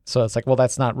 Sure. So it's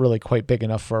that's not really quite big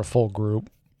enough for a full group.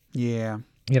 Yeah.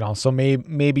 So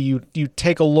maybe you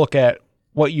take a look at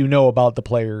what you know about the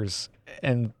players,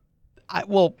 and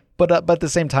but at the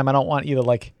same time, I don't want you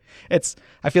to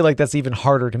I feel like that's even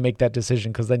harder to make that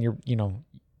decision because then you're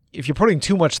if you're putting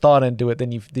too much thought into it,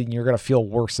 then you're gonna feel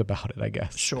worse about it, I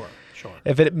guess. Sure.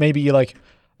 If it maybe you're all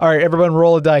right, everyone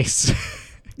roll a dice.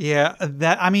 Yeah,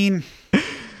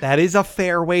 that is a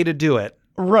fair way to do it.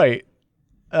 Right.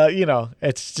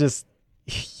 It's just,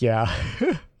 yeah,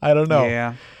 I don't know.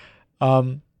 Yeah.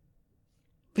 But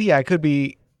yeah, it could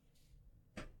be,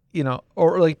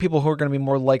 or people who are going to be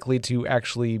more likely to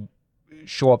actually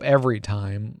show up every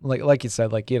time. Like you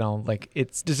said,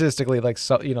 it's statistically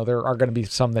so, there are going to be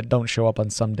some that don't show up on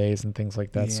some days and things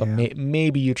like that. Yeah. So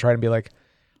maybe you try to be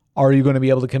are you going to be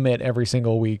able to commit every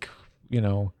single week?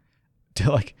 To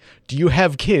do you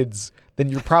have kids? Then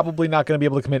you're probably not going to be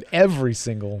able to commit every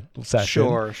single session.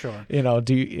 Sure.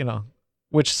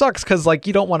 Which sucks because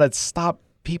you don't want to stop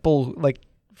people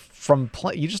from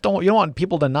play. You don't want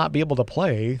people to not be able to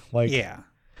play. Yeah.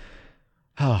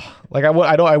 Like I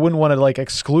wouldn't want to like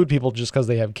exclude people just because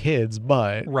they have kids,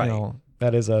 but Right. you know,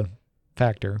 that is a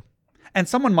factor. And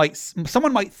someone might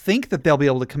think that they'll be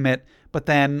able to commit, but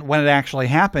then when it actually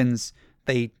happens,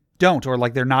 they don't, or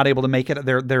like they're not able to make it.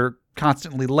 They're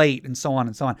constantly late, and so on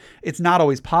and so on. It's not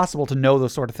always possible to know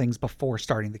those sort of things before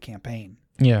starting the campaign.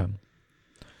 Yeah.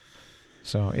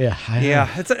 So yeah,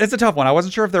 it's a tough one. I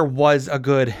wasn't sure if there was a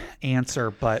good answer,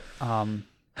 but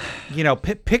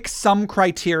pick some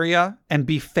criteria and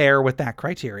be fair with that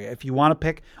criteria. If you want to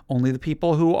pick only the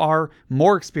people who are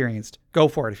more experienced, go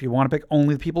for it. If you want to pick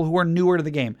only the people who are newer to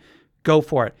the game, go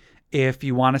for it. If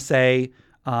you want to say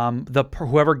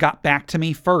whoever got back to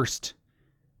me first,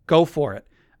 go for it.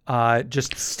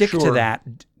 Just stick to that.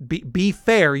 Be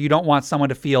fair. You don't want someone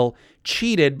to feel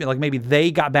cheated, like maybe they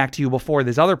got back to you before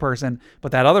this other person,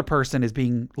 but that other person is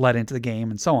being let into the game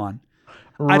and so on.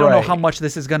 I don't know how much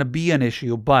this is going to be an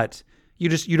issue, but you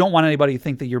don't want anybody to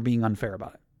think that you're being unfair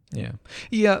about it.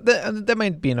 Yeah. That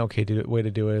might be an okay way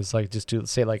to do it. Is like just to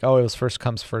say like, oh, it was first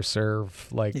comes first serve.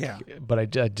 Like, but I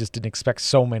just didn't expect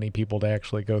so many people to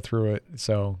actually go through it.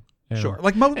 So sure,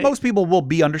 like most people will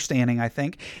be understanding, I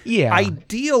think. Yeah.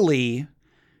 Ideally,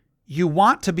 you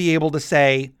want to be able to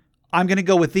say, I'm going to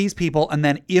go with these people, and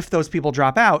then if those people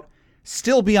drop out,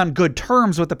 still be on good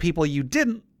terms with the people you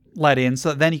didn't let in, so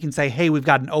that then you can say, hey, we've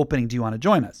got an opening, do you want to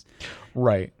join us?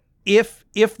 Right. If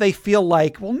they feel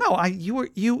like, well, no,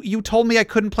 you told me I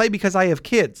couldn't play because I have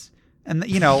kids, and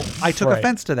I took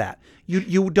offense to that.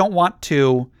 You don't want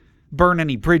to burn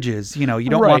any bridges, you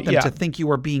don't want them to think you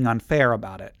were being unfair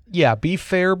about it. Yeah, be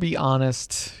fair, be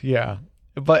honest. Yeah.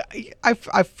 But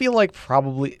I feel like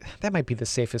probably that might be the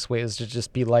safest way, is to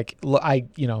just be like,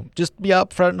 just be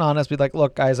upfront and honest. Be like,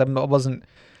 look, guys, I wasn't,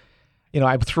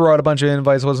 I threw out a bunch of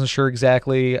invites. Wasn't sure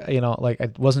exactly, like I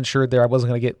wasn't sure I wasn't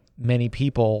going to get many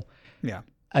people. Yeah.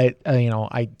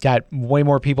 I got way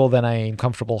more people than I am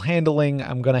comfortable handling.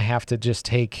 I'm going to have to just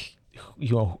take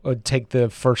the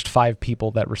first 5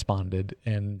 people that responded.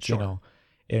 And, sure.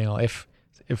 If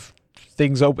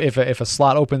things if a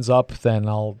slot opens up, then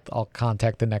I'll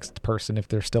contact the next person if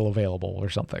they're still available or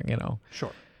something,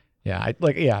 Sure. Yeah,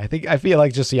 I feel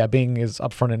like just being as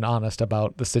upfront and honest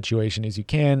about the situation as you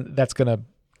can, that's going to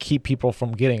keep people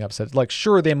from getting upset. Like,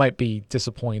 sure, they might be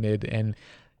disappointed, and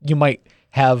you might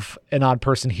have an odd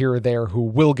person here or there who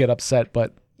will get upset,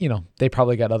 but they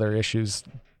probably got other issues.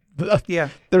 Yeah.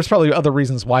 There's probably other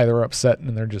reasons why they're upset,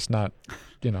 and they're just not,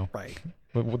 right.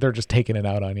 They're just taking it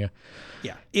out on you.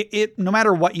 Yeah. It no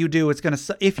matter what you do, it's going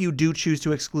to, if you do choose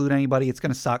to exclude anybody, it's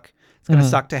going to suck. It's going to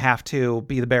suck to have to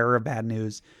be the bearer of bad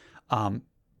news.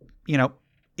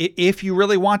 If you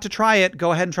really want to try it,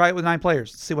 go ahead and try it with 9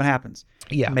 players. See what happens.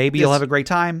 Yeah. Maybe you'll have a great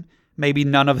time. Maybe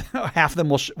half of them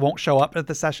won't show up at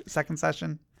the second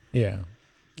session. Yeah.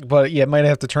 But yeah, it might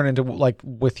have to turn into like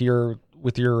with your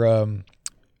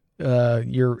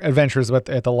adventures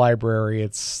at the library.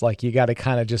 It's like you got to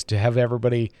kind of just to have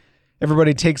everybody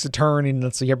takes a turn,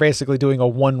 and so you're basically doing a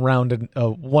one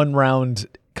round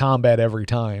combat every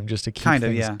time just to keep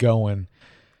things going.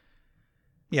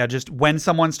 Yeah, just when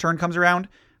someone's turn comes around,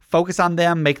 focus on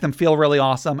them, make them feel really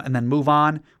awesome, and then move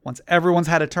on. Once everyone's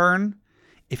had a turn,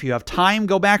 if you have time,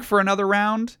 go back for another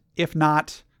round. If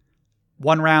not,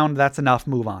 1 round, that's enough,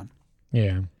 move on.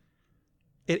 Yeah.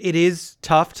 It is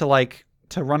tough to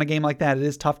run a game like that. It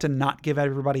is tough to not give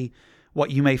everybody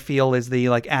what you may feel is the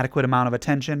adequate amount of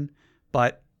attention.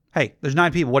 But hey, there's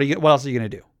 9 people. What else are you going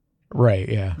to do? Right.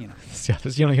 Yeah. You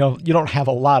don't have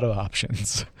a lot of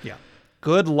options. Yeah.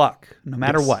 Good luck, no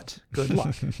matter what. Good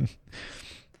luck.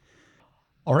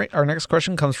 All right. Our next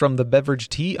question comes from the Beverage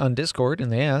Tea on Discord,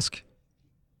 and they ask,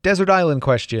 Desert Island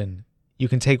question. You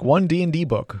can take 1 D&D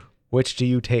book. Which do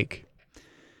you take?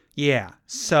 Yeah.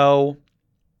 So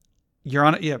you're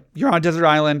on a desert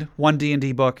island, 1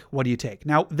 D&D book. What do you take?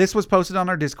 Now, this was posted on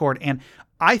our Discord, and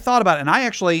I thought about it,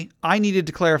 and I needed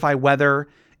to clarify whether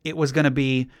it was going to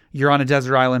be you're on a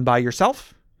desert island by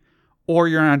yourself, or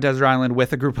you're on a desert island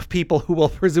with a group of people who will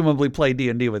presumably play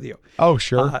D&D with you. Oh,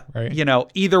 sure. Right.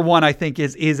 Either one I think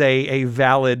is a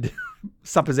valid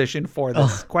supposition for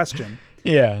this question.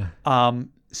 Yeah.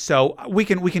 So we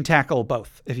can tackle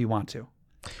both if you want to.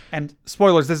 And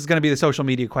spoilers, this is going to be the social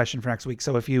media question for next week.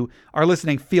 So if you are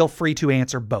listening, feel free to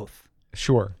answer both.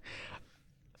 Sure.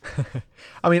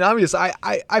 I mean, obviously,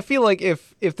 I feel like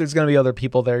if there's going to be other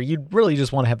people there, you'd really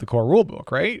just want to have the core rule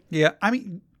book, right? Yeah. I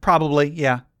mean, probably.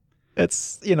 Yeah.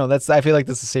 It's, I feel like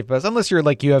this is safe best, unless you're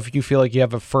you feel like you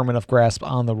have a firm enough grasp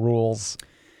on the rules.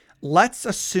 Let's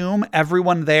assume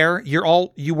everyone there,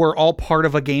 you were all part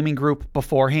of a gaming group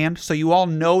beforehand, so you all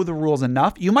know the rules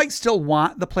enough. You might still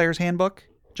want the player's handbook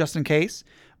just in case,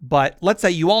 But let's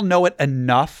say you all know it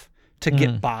enough to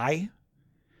get by.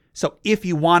 So if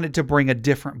you wanted to bring a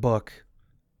different book,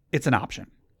 it's an option.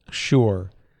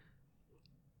 Sure.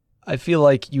 I feel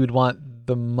like you would want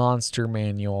the monster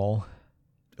manual.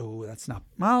 Oh, that's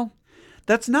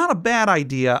not a bad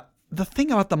idea. The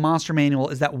thing about the monster manual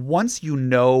is that once you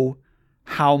know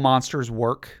how monsters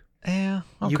work, Yeah,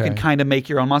 okay. you can kind of make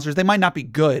your own monsters. They might not be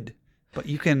good, but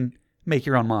you can make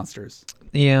your own monsters.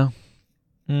 Yeah.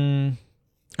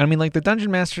 I mean, like the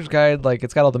Dungeon Master's Guide, like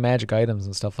it's got all the magic items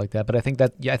and stuff like that. But I think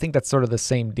that's sort of the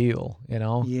same deal, you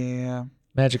know? Yeah.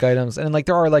 Magic items, and like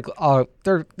there are like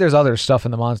there's other stuff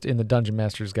in the Dungeon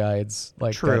Master's Guides,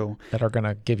 like True. that are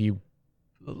gonna give you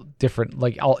different,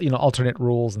 like alternate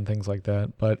rules and things like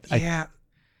that. But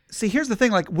See, here's the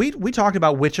thing. Like we talked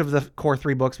about which of the core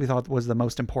 3 books we thought was the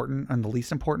most important and the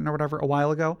least important or whatever a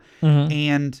while ago,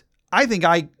 and I think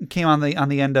I came on the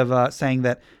end of saying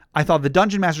that I thought the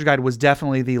Dungeon Master's Guide was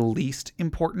definitely the least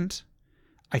important.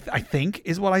 I think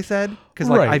is what I said, because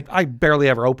like I barely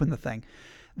ever opened the thing.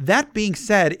 That being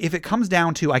said, if it comes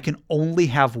down to I can only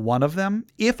have one of them,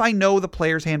 if I know the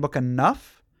player's handbook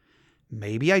enough,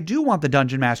 maybe I do want the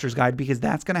Dungeon Master's Guide, because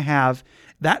that's going to have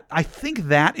that. I think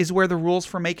that is where the rules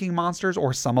for making monsters,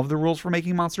 or some of the rules for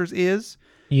making monsters, is.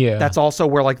 Yeah. That's also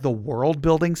where like the world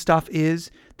building stuff is.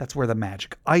 That's where the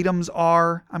magic items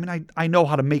are. I mean, I know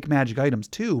how to make magic items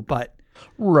too, but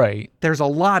there's a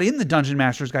lot in the Dungeon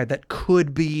Master's Guide that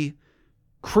could be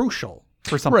crucial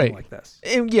for something like this.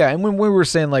 And when we were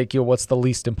saying like, what's the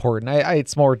least important,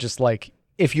 it's more just like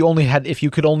if you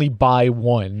could only buy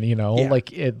one,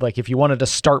 like if you wanted to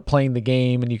start playing the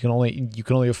game and you can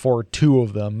only afford 2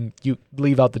 of them, you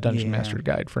leave out the Dungeon Master's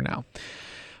Guide for now.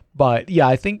 But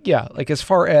I think like as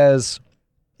far as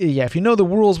if you know the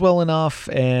rules well enough,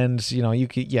 and you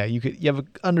have an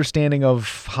understanding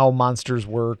of how monsters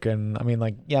work, and I mean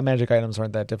like magic items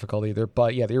aren't that difficult either,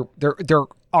 but there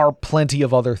are plenty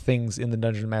of other things in the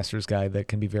Dungeon Master's Guide that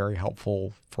can be very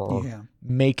helpful for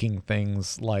making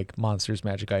things like monsters,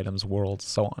 magic items, worlds,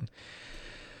 so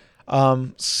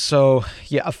on.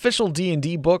 Official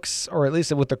D&D books, or at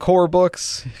least with the core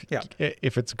books. Yeah.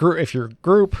 If you're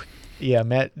group,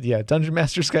 Dungeon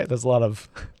Master's Guide. There's a lot of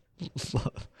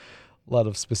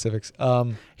specifics.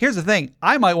 Here's the thing.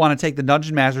 I might want to take the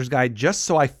Dungeon Master's Guide just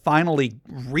so I finally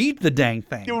read the dang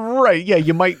thing. Right. Yeah,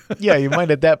 you might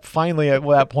at that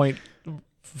point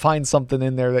find something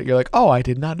in there that you're like, oh, I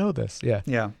did not know this. Yeah.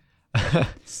 Yeah.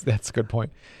 That's a good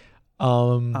point.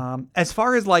 As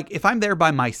far as like, if I'm there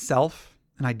by myself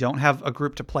and I don't have a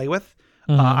group to play with,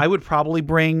 I would probably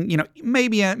bring,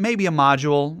 maybe a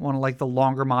module, one of like the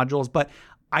longer modules, but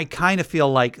I kind of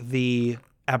feel like the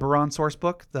Eberron source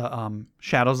book, the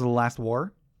Shadows of the Last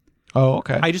War. Oh,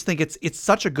 okay. I just think it's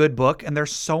such a good book, and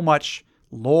there's so much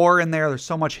lore in there. There's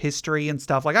so much history and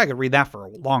stuff. Like I could read that for a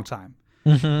long time.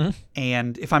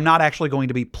 And if I'm not actually going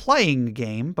to be playing a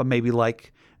game, but maybe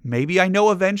I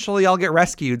know eventually I'll get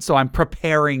rescued, so I'm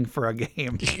preparing for a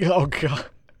game. Oh God.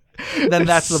 Then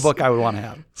that's the book I would want to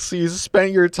have. So you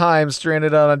spent your time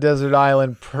stranded on a desert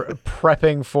island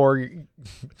prepping for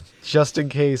just in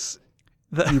case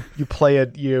you play a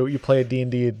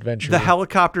D&D adventure. The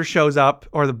helicopter shows up,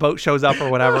 or the boat shows up,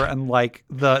 or whatever, and like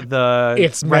the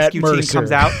rescue team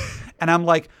comes out, and I'm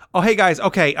like, oh hey guys,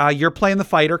 okay, you're playing the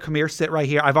fighter. Come here, sit right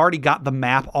here. I've already got the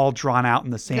map all drawn out in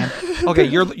the sand. Okay,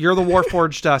 you're the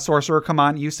Warforged sorcerer. Come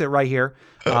on, you sit right here.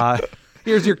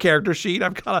 Here's your character sheet.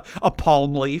 I've got a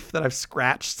palm leaf that I've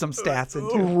scratched some stats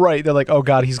into. Right. They're like, oh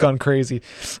God, he's gone crazy.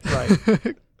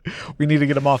 Right. We need to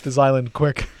get him off this island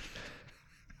quick.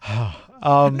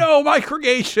 No, my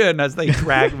creation, as they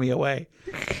drag me away.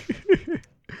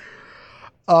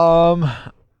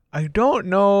 I don't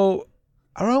know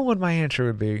what my answer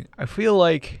would be. I feel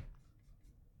like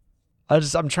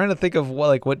I'm trying to think of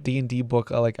what D&D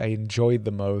book I enjoyed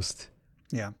the most.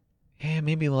 Yeah. Yeah,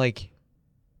 maybe like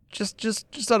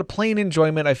just out of plain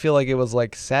enjoyment, I feel like it was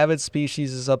like Savage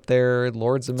Species is up there,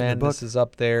 Lords of Madness is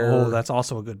up there. Oh, that's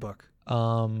also a good book.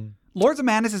 Lords of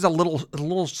Madness is a little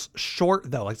short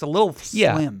though. Like it's a little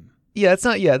slim. Yeah, it's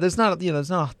not. Yeah, there's not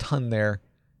a ton there.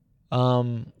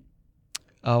 What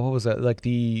was that? Like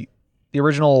the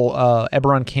original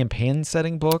Eberron campaign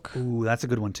setting book. Ooh, that's a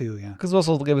good one too. Yeah, because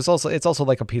it's also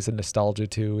like a piece of nostalgia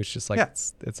too. It's just like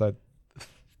it's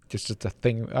just a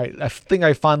thing. A thing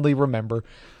I fondly remember.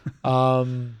 I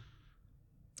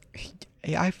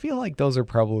feel like those 3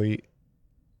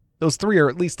 are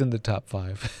at least in the top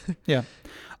 5. Yeah.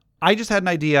 I just had an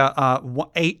idea,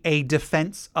 a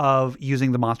defense of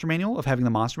using the monster manual, of having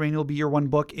the monster manual be your one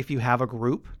book if you have a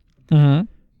group. Mm-hmm.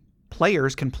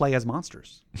 Players can play as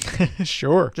monsters.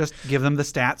 Sure. Just give them the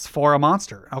stats for a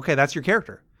monster. Okay, that's your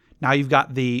character. Now you've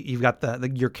got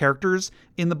your characters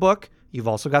in the book. You've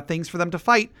also got things for them to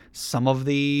fight. Some of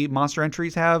the monster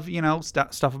entries have,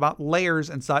 stuff about layers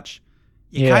and such.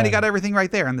 You kind of got everything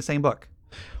right there in the same book.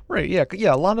 Right. Yeah.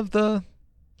 Yeah. A lot of the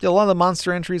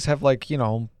monster entries have like,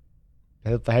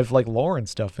 have like lore and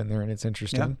stuff in there, and it's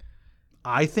interesting. Yeah.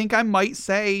 I think I might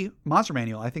say Monster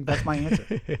Manual. I think that's my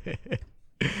answer.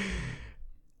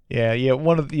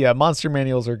 Yeah. Monster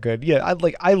manuals are good. Yeah.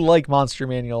 I like monster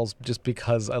manuals just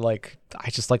because I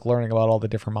just like learning about all the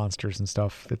different monsters and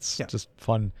stuff. It's just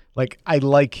fun. Like, I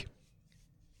like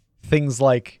things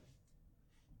like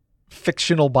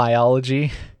fictional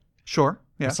biology. Sure.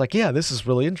 Yeah. It's like, this is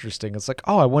really interesting. It's like,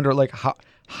 oh, I wonder, like,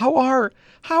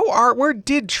 where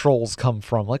did trolls come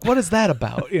from? Like, what is that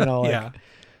about? Yeah.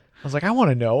 I was like, I want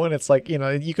to know. And it's like, you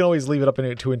can always leave it up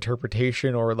to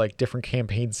interpretation, or like different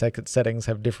campaign settings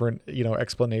have different,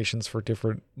 explanations for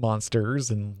different monsters.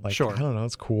 And like, sure. I don't know.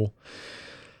 It's cool.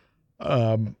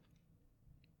 Yeah.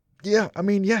 I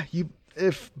mean, yeah,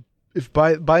 if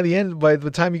by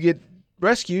the time you get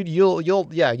rescued, you'll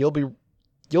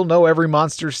know every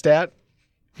monster stat.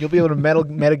 You'll be able to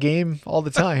meta game all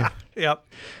the time. Yep.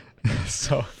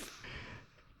 So,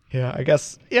 I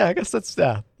guess that's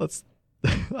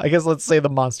let's say the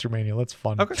monster manual. That's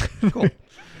fun. Okay, cool.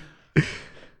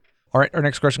 All right, our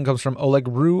next question comes from Oleg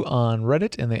Rue on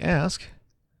Reddit, and they ask,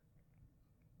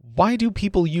 why do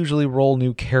people usually roll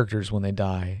new characters when they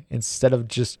die instead of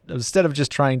just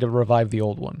trying to revive the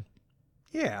old one?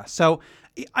 Yeah, so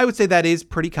I would say that is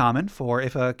pretty common for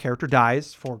if a character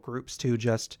dies, for groups to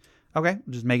just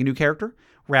make a new character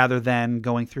rather than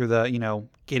going through the,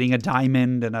 getting a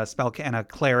diamond and a spell and a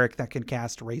cleric that can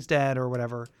cast Raise Dead or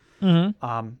whatever.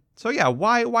 Mm-hmm. So yeah,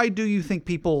 why do you think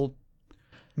people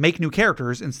make new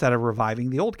characters instead of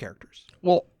reviving the old characters?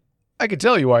 Well, I could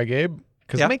tell you why, Gabe.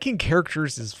 Because making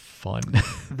characters is fun.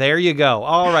 There you go.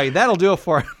 All right, that'll do it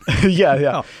for it.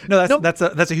 Yeah. That's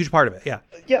a huge part of it. Yeah.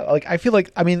 Yeah, like I feel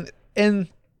like and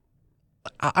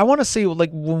I want to say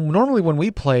like normally when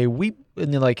we play,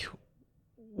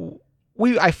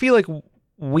 I feel like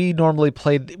we normally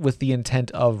played with the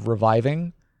intent of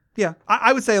reviving. Yeah,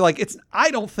 I would say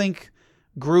I don't think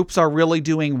groups are really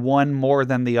doing one more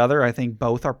than the other. I think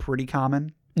both are pretty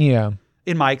common. Yeah.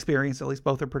 In my experience, at least,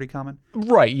 both are pretty common.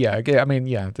 Right. Yeah. I mean,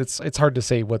 yeah. It's hard to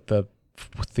say what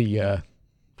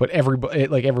everybody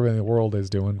in the world is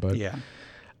doing, but yeah.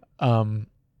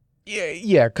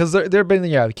 Yeah. Because there've been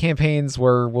the campaigns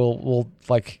where we'll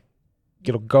like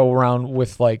go around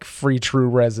with like free true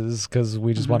reses because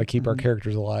we just want to keep our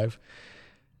characters alive.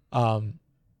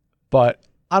 But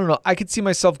I don't know. I could see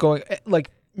myself going like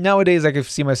nowadays. I could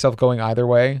see myself going either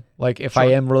way. Like if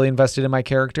I am really invested in my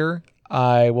character,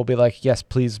 I will be like, yes,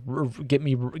 please get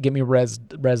me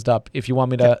rezzed up. If you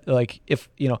want me to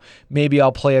maybe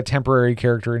I'll play a temporary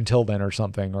character until then or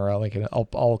something, or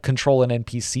I'll control an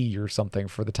NPC or something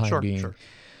for the time being. Sure.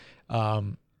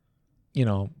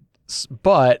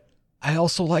 But I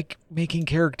also like making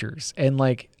characters, and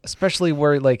like especially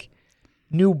where like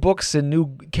new books and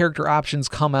new character options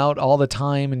come out all the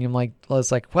time, and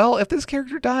it's like, well, if this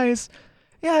character dies,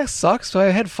 it sucks. So I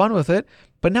had fun with it,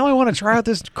 but now I want to try out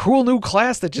this cool new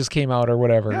class that just came out or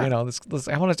whatever. Yeah. This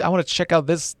I want to check out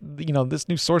this this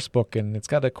new source book, and it's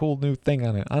got a cool new thing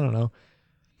on it. I don't know,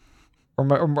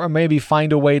 or maybe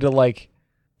find a way to like,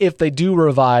 if they do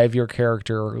revive your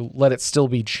character, let it still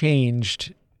be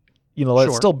changed. Let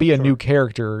it still be a new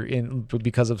character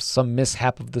because of some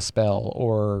mishap of the spell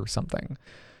or something.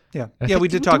 Yeah. We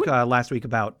did talk last week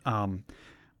about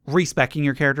respecking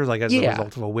your characters, like as a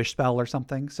result of a wish spell or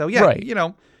something. So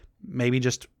maybe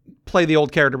just play the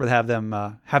old character, but have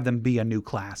them be a new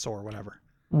class or whatever.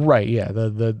 Right. Yeah.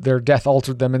 Their death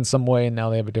altered them in some way, and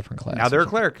now they have a different class. Now they're a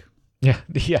cleric. Yeah.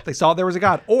 Yeah. They saw there was a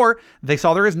god, or they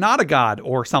saw there is not a god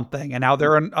or something, and now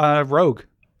they're a rogue.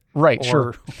 Right.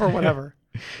 Sure. Or whatever.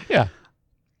 Yeah.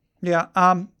 Yeah.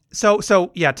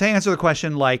 So yeah, to answer the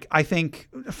question, like, I think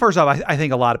first off, I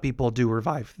think a lot of people do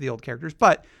revive the old characters,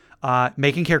 but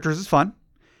making characters is fun.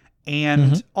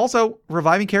 And also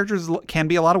reviving characters can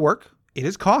be a lot of work. It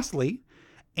is costly.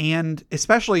 And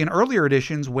especially in earlier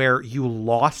editions where you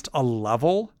lost a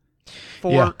level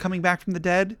for coming back from the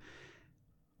dead,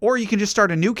 or you can just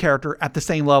start a new character at the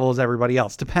same level as everybody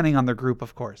else, depending on their group,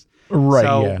 of course. Right.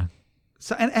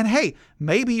 So and hey,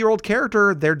 maybe your old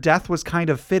character, their death was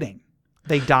kind of fitting.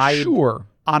 They died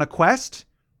on a quest.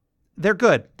 They're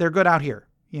good. They're good out here.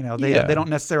 They don't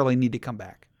necessarily need to come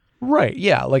back. Right.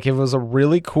 Yeah. Like if it was a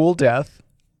really cool death,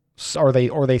 or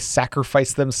they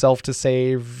sacrificed themselves to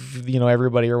save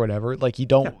everybody or whatever. Like you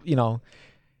don't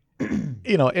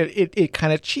it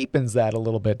kind of cheapens that a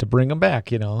little bit to bring them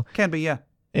back. Can be. Yeah.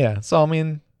 Yeah. So I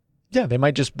mean, Yeah, they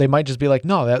might just be like,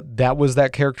 no, that was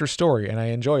that character's story, and I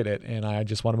enjoyed it, and I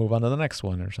just want to move on to the next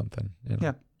one or something. You know?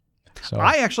 Yeah. So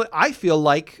I feel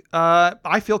like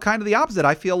I feel kind of the opposite.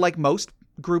 I feel like most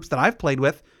groups that I've played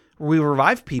with, we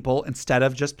revive people instead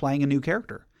of just playing a new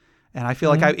character. And I feel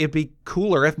like it'd be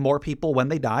cooler if more people, when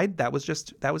they died, that was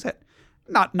it.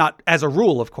 Not as a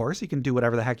rule, of course. You can do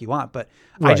whatever the heck you want, but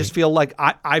Right. I just feel like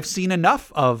I've seen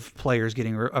enough of player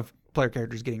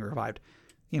characters getting revived.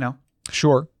 You know.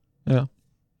 sure, yeah.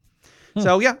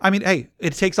 So yeah, I mean, hey,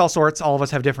 it takes all sorts. All of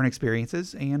us have different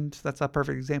experiences, and that's a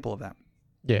perfect example of that.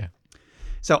 Yeah.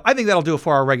 So I think that'll do it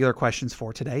for our regular questions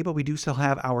for today, but we do still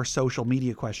have our social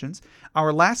media questions.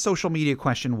 Our last social media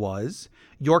question was,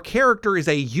 your character is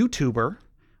a YouTuber.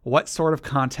 What sort of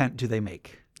content do they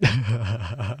make? Do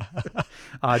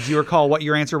you recall what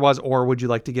your answer was, or would you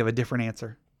like to give a different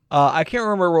answer? I can't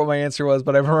remember what my answer was,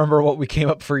 but I remember what we came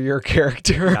up for your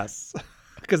character. Yes.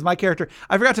 Because my character,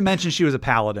 I forgot to mention she was a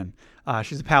paladin.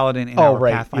 She's a paladin in our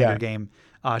Pathfinder game.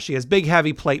 She has big,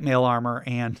 heavy plate mail armor,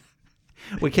 and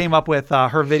we came up with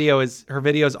her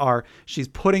videos are she's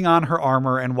putting on her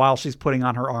armor, and while she's putting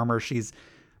on her armor, she's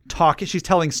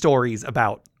telling stories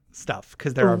about stuff,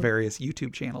 because there are various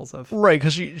YouTube channels of Right,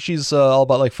 because she's all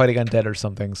about like fighting undead or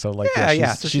something. So like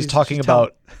So she's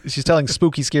telling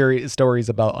spooky, scary stories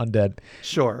about undead.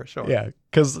 Sure. Yeah,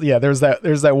 because there's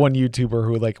that one YouTuber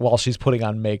who, like, while she's putting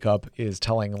on makeup, is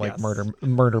telling like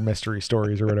murder mystery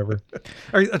stories or whatever.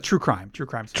 Or a true crime.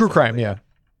 Yeah.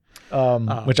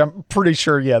 Which I'm pretty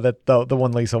sure, that the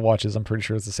one Lisa watches, I'm pretty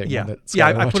sure it's the same one that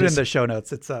Skylar I put it in watches. the show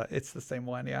notes. It's the same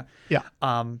one. Yeah. Yeah.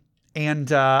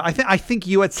 And I think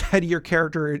you had said your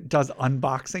character does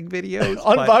unboxing videos.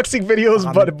 Unboxing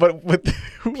videos, but with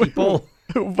people.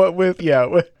 But with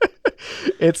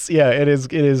it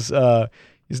is.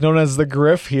 He's known as the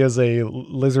Griff. He is a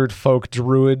lizard folk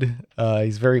druid.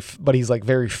 He's very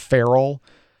feral.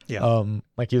 Yeah.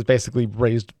 Like he was basically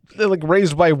raised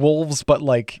by wolves, but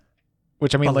like,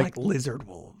 which I mean, like lizard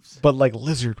wolves. But like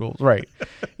lizard wolves, right?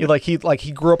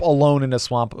 he grew up alone in a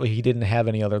swamp. He didn't have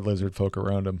any other lizard folk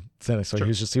around him, so Sure. he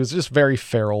was just very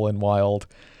feral and wild,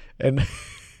 and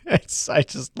I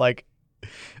just like, I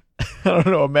don't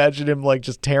know. Imagine him like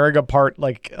just tearing apart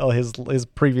like his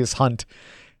previous hunt.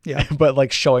 Yeah. But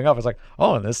like showing up, it's like,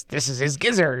 oh, this is his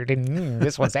gizzard, and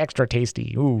this one's extra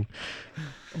tasty. Ooh.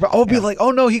 But I'll be like,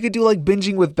 oh no, he could do like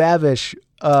binging with Bavish.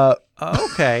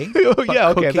 Okay. Yeah,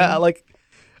 okay. That like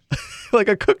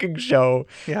a cooking show.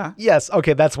 Yeah. Yes.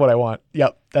 Okay, that's what I want.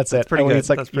 Yep, that's it. Pretty good. It's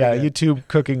like That's pretty good. YouTube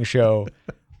cooking show.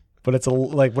 But it's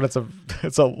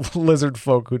a lizard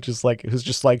folk who's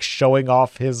just like showing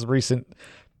off his recent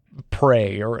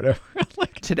prey or whatever.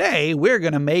 Today we're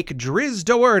gonna make Driz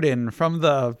Do'Urden from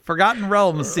the Forgotten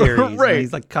Realms series. Right. And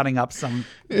he's like cutting up some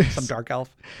dark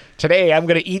elf. Today I'm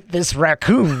gonna eat this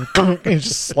raccoon. And he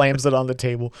just slams it on the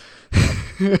table.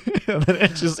 And then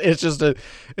it's just a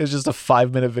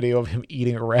 5-minute video of him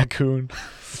eating a raccoon.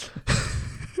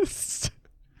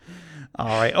 All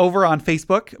right. Over on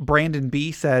Facebook, Brandon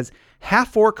B says,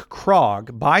 Half-orc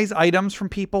Krog buys items from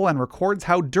people and records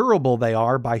how durable they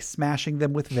are by smashing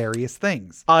them with various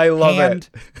things. I love Hand,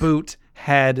 it. boot,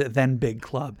 head, then big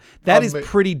club. That is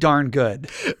pretty darn good.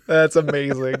 That's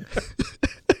amazing.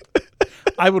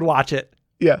 I would watch it.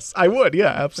 Yes, I would. Yeah,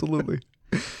 absolutely.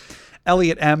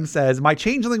 Elliot M says, my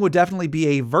changeling would definitely be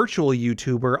a virtual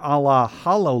YouTuber a la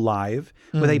HoloLive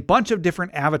with a bunch of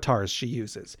different avatars she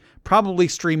uses, probably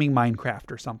streaming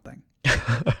Minecraft or something.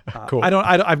 Cool.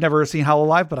 I've never seen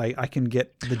HoloLive, but I can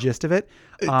get the gist of it.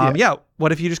 Yeah.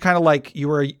 What if you just kind of like you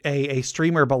were a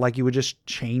streamer, but like you would just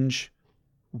change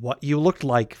what you looked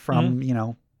like from,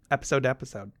 episode to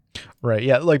episode. Right.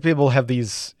 Yeah. Like people have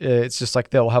these, it's just like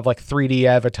they'll have like 3D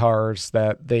avatars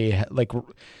that they like.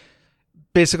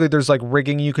 Basically, there's like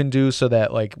rigging you can do so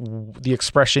that like the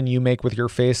expression you make with your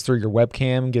face through your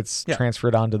webcam gets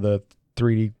transferred onto the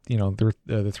 3D, the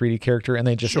 3D character, and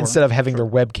they just instead of having their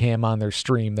webcam on their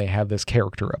stream, they have this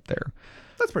character up there.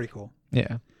 That's pretty cool.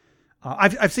 Yeah,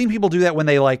 I've seen people do that when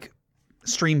they like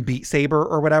stream Beat Saber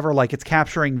or whatever. Like it's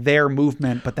capturing their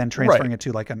movement, but then transferring it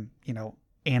to like an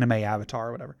anime avatar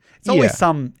or whatever. It's always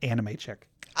some anime chick.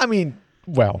 I mean,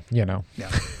 well,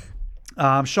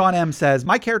 Yeah. Sean M says,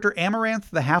 my character Amaranth,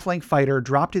 the halfling fighter,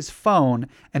 dropped his phone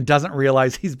and doesn't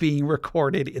realize he's being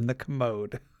recorded in the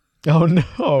commode. Oh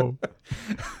no.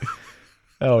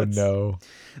 No.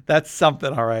 That's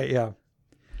something. All right. Yeah.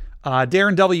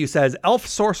 Darren W says, Elf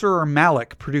Sorcerer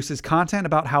Malik produces content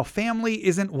about how family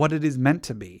isn't what it is meant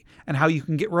to be and how you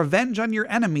can get revenge on your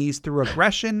enemies through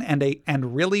aggression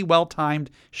and really well-timed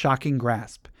shocking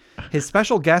grasp. His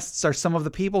special guests are some of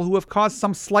the people who have caused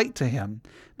some slight to him.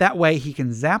 That way he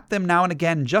can zap them now and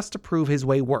again just to prove his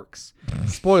way works.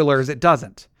 Spoilers, it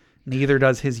doesn't. Neither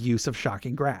does his use of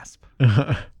shocking grasp.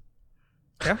 Yeah,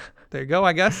 there you go,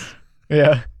 I guess.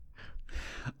 Yeah.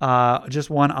 Just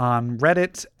one on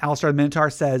Reddit. Alistar the Minotaur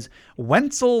says,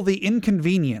 Wenzel the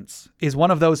Inconvenience is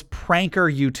one of those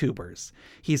pranker YouTubers.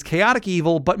 He's chaotic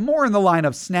evil, but more in the line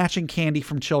of snatching candy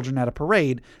from children at a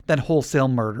parade than wholesale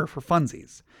murder for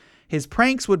funsies. His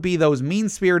pranks would be those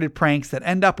mean-spirited pranks that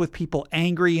end up with people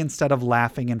angry instead of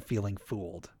laughing and feeling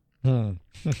fooled.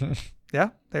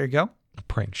 Yeah, there you go. A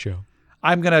prank show.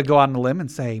 I'm going to go out on a limb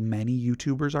and say many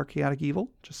YouTubers are chaotic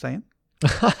evil. Just saying.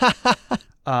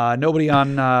 Nobody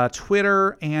on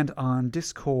Twitter and on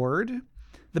Discord.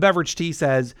 The Beverage Tea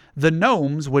says, the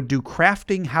gnomes would do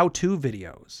crafting how-to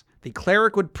videos. The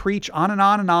cleric would preach on and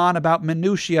on and on about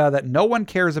minutiae that no one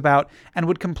cares about and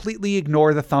would completely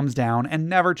ignore the thumbs down and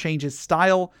never change his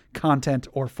style, content,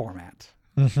 or format.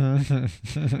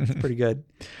 It's pretty good.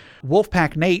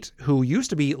 Wolfpack Nate, who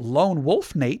used to be Lone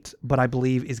Wolf Nate, but I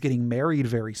believe is getting married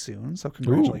very soon. So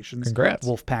congratulations. Ooh, congrats.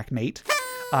 Wolfpack Nate.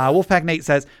 Wolfpack Nate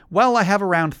says, well, I have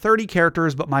around 30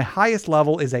 characters, but my highest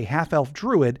level is a half-elf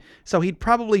druid, so he'd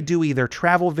probably do either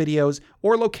travel videos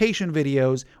or location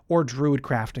videos or druid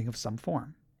crafting of some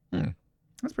form.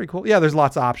 That's pretty cool. Yeah, there's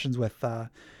lots of options with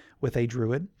a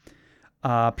druid.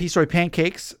 Peaceroy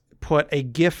Pancakes put a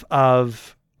gif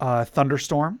of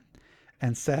Thunderstorm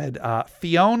and said,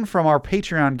 Fionn from our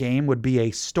Patreon game would be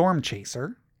a storm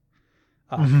chaser.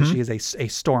 Because she is a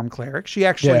storm cleric. She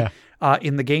actually,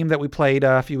 in the game that we played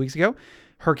a few weeks ago,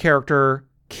 her character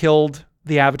killed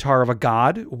the avatar of a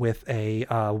god with a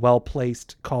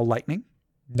well-placed Call Lightning.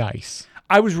 Nice.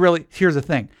 Here's the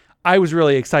thing. I was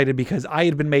really excited because I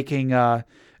had been making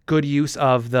good use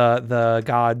of the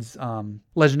god's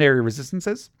legendary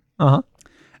resistances.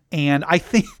 And I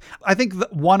think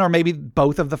one or maybe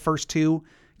both of the first two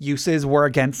uses were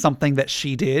against something that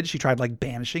she did. She tried like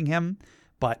banishing him,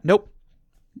 but nope.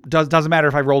 Doesn't matter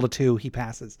if I rolled a 2, he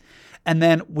passes. And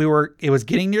then it was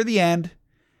getting near the end.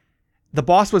 The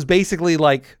boss was basically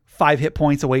like 5 hit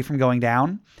points away from going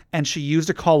down, and she used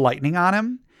a Call Lightning on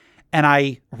him. And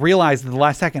I realized at the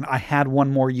last second I had one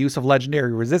more use of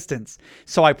legendary resistance.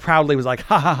 So I proudly was like,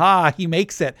 ha ha ha, he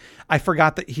makes it. I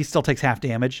forgot that he still takes half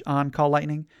damage on Call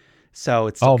Lightning. So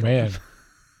it's still man.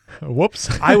 Whoops.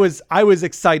 I was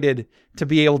excited to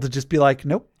be able to just be like,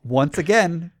 nope, once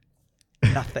again,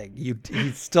 nothing. You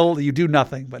do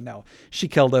nothing, but no. She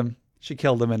killed him,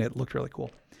 and it looked really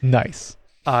cool. Nice.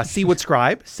 Seawood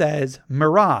Scribe says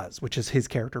Miraz, which is his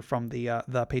character from the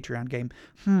Patreon game.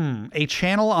 A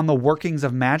channel on the workings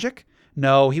of magic?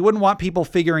 No, he wouldn't want people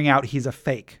figuring out he's a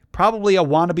fake. Probably a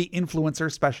wannabe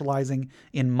influencer specializing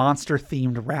in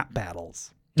monster-themed rap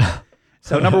battles.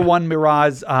 So number one,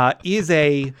 Miraz is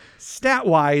a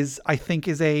stat-wise, I think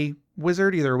is a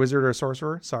wizard, either a wizard or a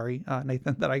sorcerer. Sorry,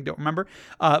 Nathan, that I don't remember.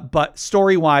 But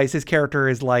story-wise, his character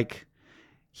is like,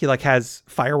 he like has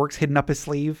fireworks hidden up his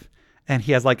sleeve, and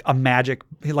he has like magic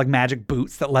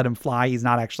boots that let him fly. He's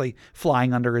not actually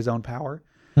flying under his own power.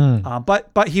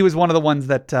 But he was one of the ones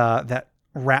that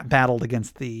rap battled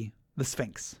against the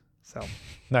Sphinx. So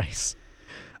nice.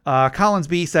 Collins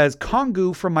B says,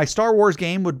 Kongu from my Star Wars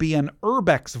game would be an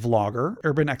Urbex vlogger,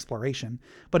 urban exploration,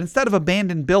 but instead of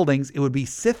abandoned buildings, it would be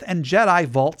Sith and Jedi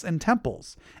vaults and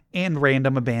temples and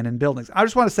random abandoned buildings. I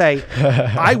just want to say,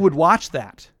 I would watch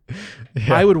that.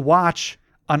 Yeah. I would watch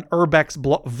an Urbex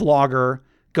vlogger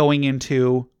going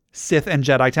into Sith and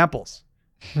Jedi temples.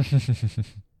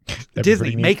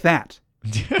 Disney, make that.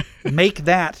 Make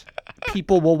that.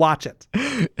 People will watch it.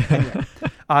 Anyway,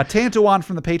 Tantuan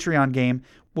from the Patreon game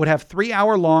would have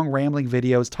 3-hour-long rambling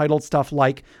videos titled stuff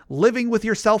like Living with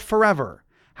Yourself Forever,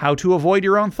 How to Avoid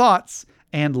Your Own Thoughts,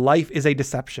 and Life is a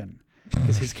Deception,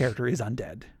 because his character is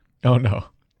undead. Oh, no.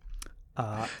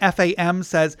 FAM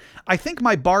says, I think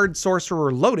my bard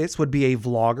sorcerer Lotus would be a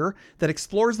vlogger that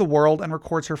explores the world and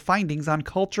records her findings on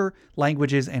culture,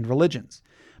 languages, and religions.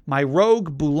 My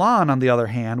rogue Bulan, on the other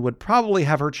hand, would probably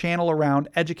have her channel around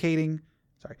educating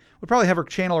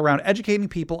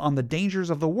people on the dangers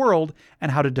of the world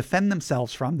and how to defend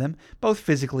themselves from them, both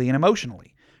physically and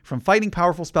emotionally. From fighting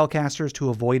powerful spellcasters to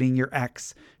avoiding your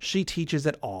ex, she teaches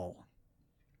it all.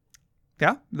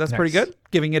 Yeah, that's nice. Pretty good.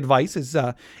 Giving advice is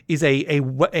a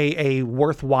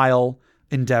worthwhile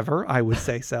endeavor, I would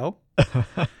say so.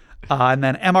 And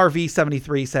then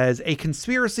MRV73 says, a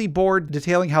conspiracy board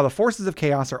detailing how the forces of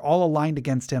chaos are all aligned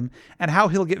against him and how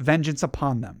he'll get vengeance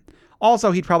upon them.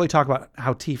 Also, he'd probably talk about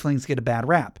how tieflings get a bad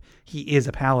rap. He is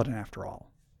a paladin after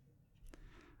all.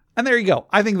 And there you go.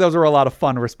 I think those are a lot of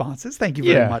fun responses. Thank you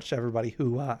very much, everybody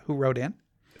who wrote in.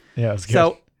 Yeah, it's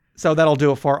good. So that'll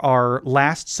do it for our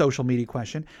last social media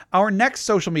question. Our next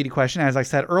social media question, as I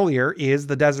said earlier, is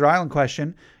the Desert Island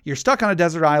question. You're stuck on a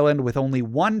desert island with only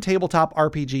one tabletop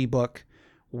RPG book.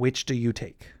 Which do you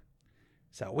take?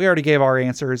 So we already gave our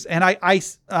answers. And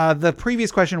the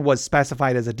previous question was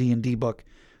specified as a D&D book.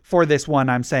 For this one,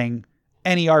 I'm saying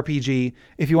any RPG.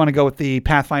 If you want to go with the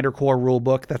Pathfinder core rule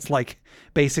book, that's like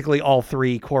basically all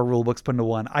 3 core rule books put into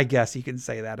one. I guess you can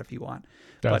say that if you want.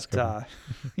 That's but,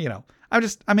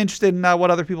 I'm interested in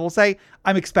what other people will say.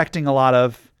 I'm expecting a lot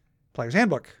of Player's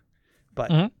Handbook,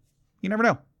 but you never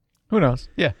know. Who knows?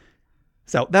 Yeah.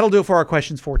 So that'll do it for our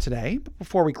questions for today. But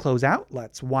before we close out,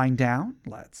 let's wind down.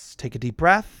 Let's take a deep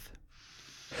breath.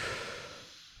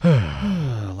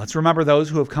 Let's remember those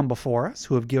who have come before us,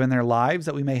 who have given their lives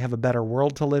that we may have a better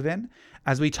world to live in,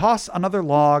 as we toss another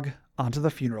log onto the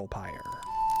funeral pyre.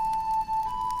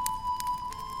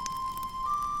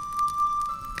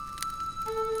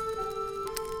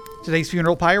 Today's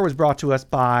funeral pyre was brought to us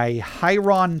by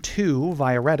Hyron2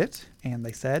 via Reddit, and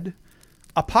they said,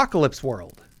 Apocalypse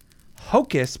World.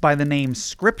 Hocus by the name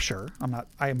Scripture.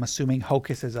 I'm assuming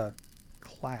Hocus is a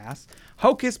class.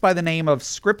 Hocus by the name of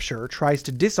Scripture tries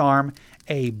to disarm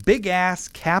a big-ass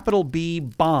capital B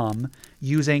bomb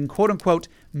using quote-unquote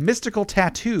mystical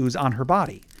tattoos on her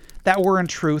body that were in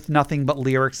truth nothing but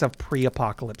lyrics of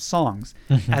pre-apocalypse songs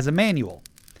as a manual.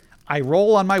 I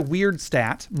roll on my weird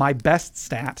stat, my best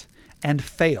stat, and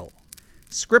fail.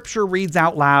 Scripture reads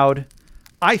out loud,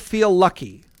 I feel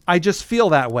lucky. I just feel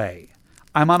that way.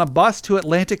 I'm on a bus to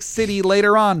Atlantic City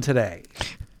later on today.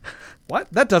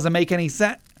 What? That doesn't make any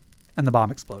sense. And the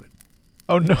bomb exploded.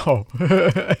 Oh, no.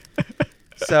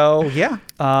 So, yeah.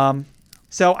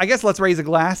 So I guess let's raise a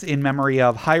glass in memory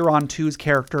of Hyron2's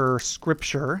character,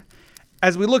 Scripture,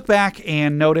 as we look back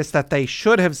and notice that they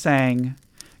should have sang,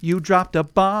 You dropped a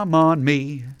bomb on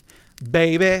me,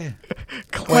 baby.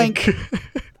 Clink.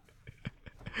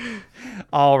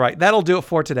 All right, that'll do it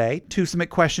for today. To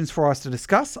submit questions for us to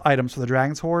discuss, items for the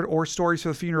Dragon's Hoard, or stories for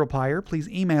the funeral pyre, please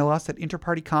email us at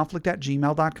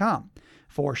interpartyconflict@gmail.com.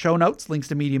 For show notes, links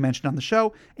to media mentioned on the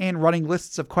show, and running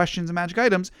lists of questions and magic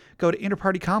items, go to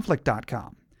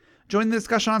interpartyconflict.com. Join the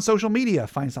discussion on social media.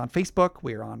 Find us on Facebook.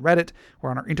 We're on Reddit.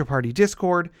 We're on our Interparty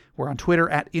Discord. We're on Twitter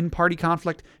at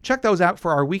InPartyConflict. Check those out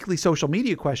for our weekly social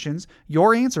media questions.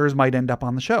 Your answers might end up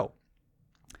on the show.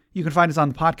 You can find us on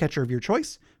the podcatcher of your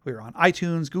choice. We're on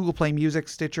iTunes, Google Play Music,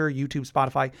 Stitcher, YouTube,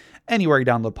 Spotify, anywhere you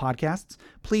download podcasts.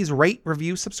 Please rate,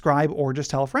 review, subscribe, or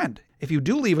just tell a friend. If you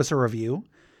do leave us a review,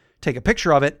 take a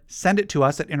picture of it, send it to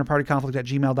us at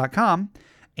interpartyconflict@gmail.com,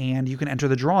 and you can enter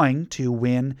the drawing to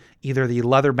win either the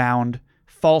leather-bound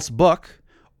false book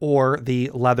or the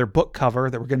leather book cover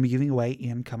that we're going to be giving away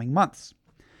in coming months.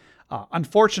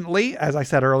 Unfortunately, as I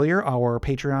said earlier, our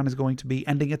Patreon is going to be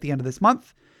ending at the end of this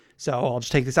month. So I'll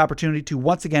just take this opportunity to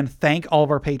once again thank all of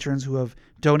our patrons who have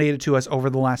donated to us over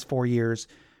the last 4 years.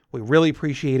 We really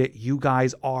appreciate it. You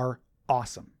guys are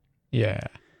awesome. Yeah.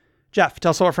 Jeff, tell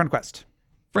us about FriendQuest.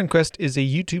 FriendQuest is a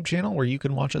YouTube channel where you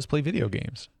can watch us play video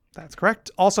games. That's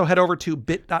correct. Also head over to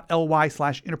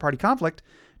bit.ly/interpartyconflict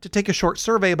to take a short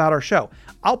survey about our show.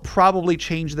 I'll probably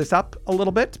change this up a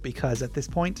little bit because at this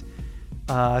point,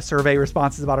 survey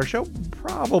responses about our show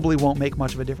probably won't make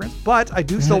much of a difference, but I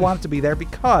do still want it to be there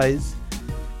because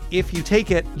if you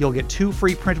take it, you'll get 2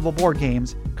 free printable board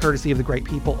games courtesy of the great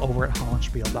people over at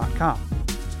hollandspiel.com.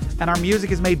 And our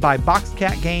music is made by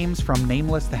Boxcat Games from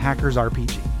Nameless the Hacker's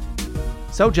RPG.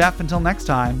 So Jeff, until next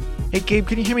time. Hey Gabe,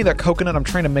 can you hand me that coconut? I'm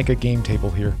trying to make a game table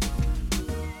here.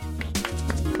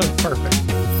 Perfect.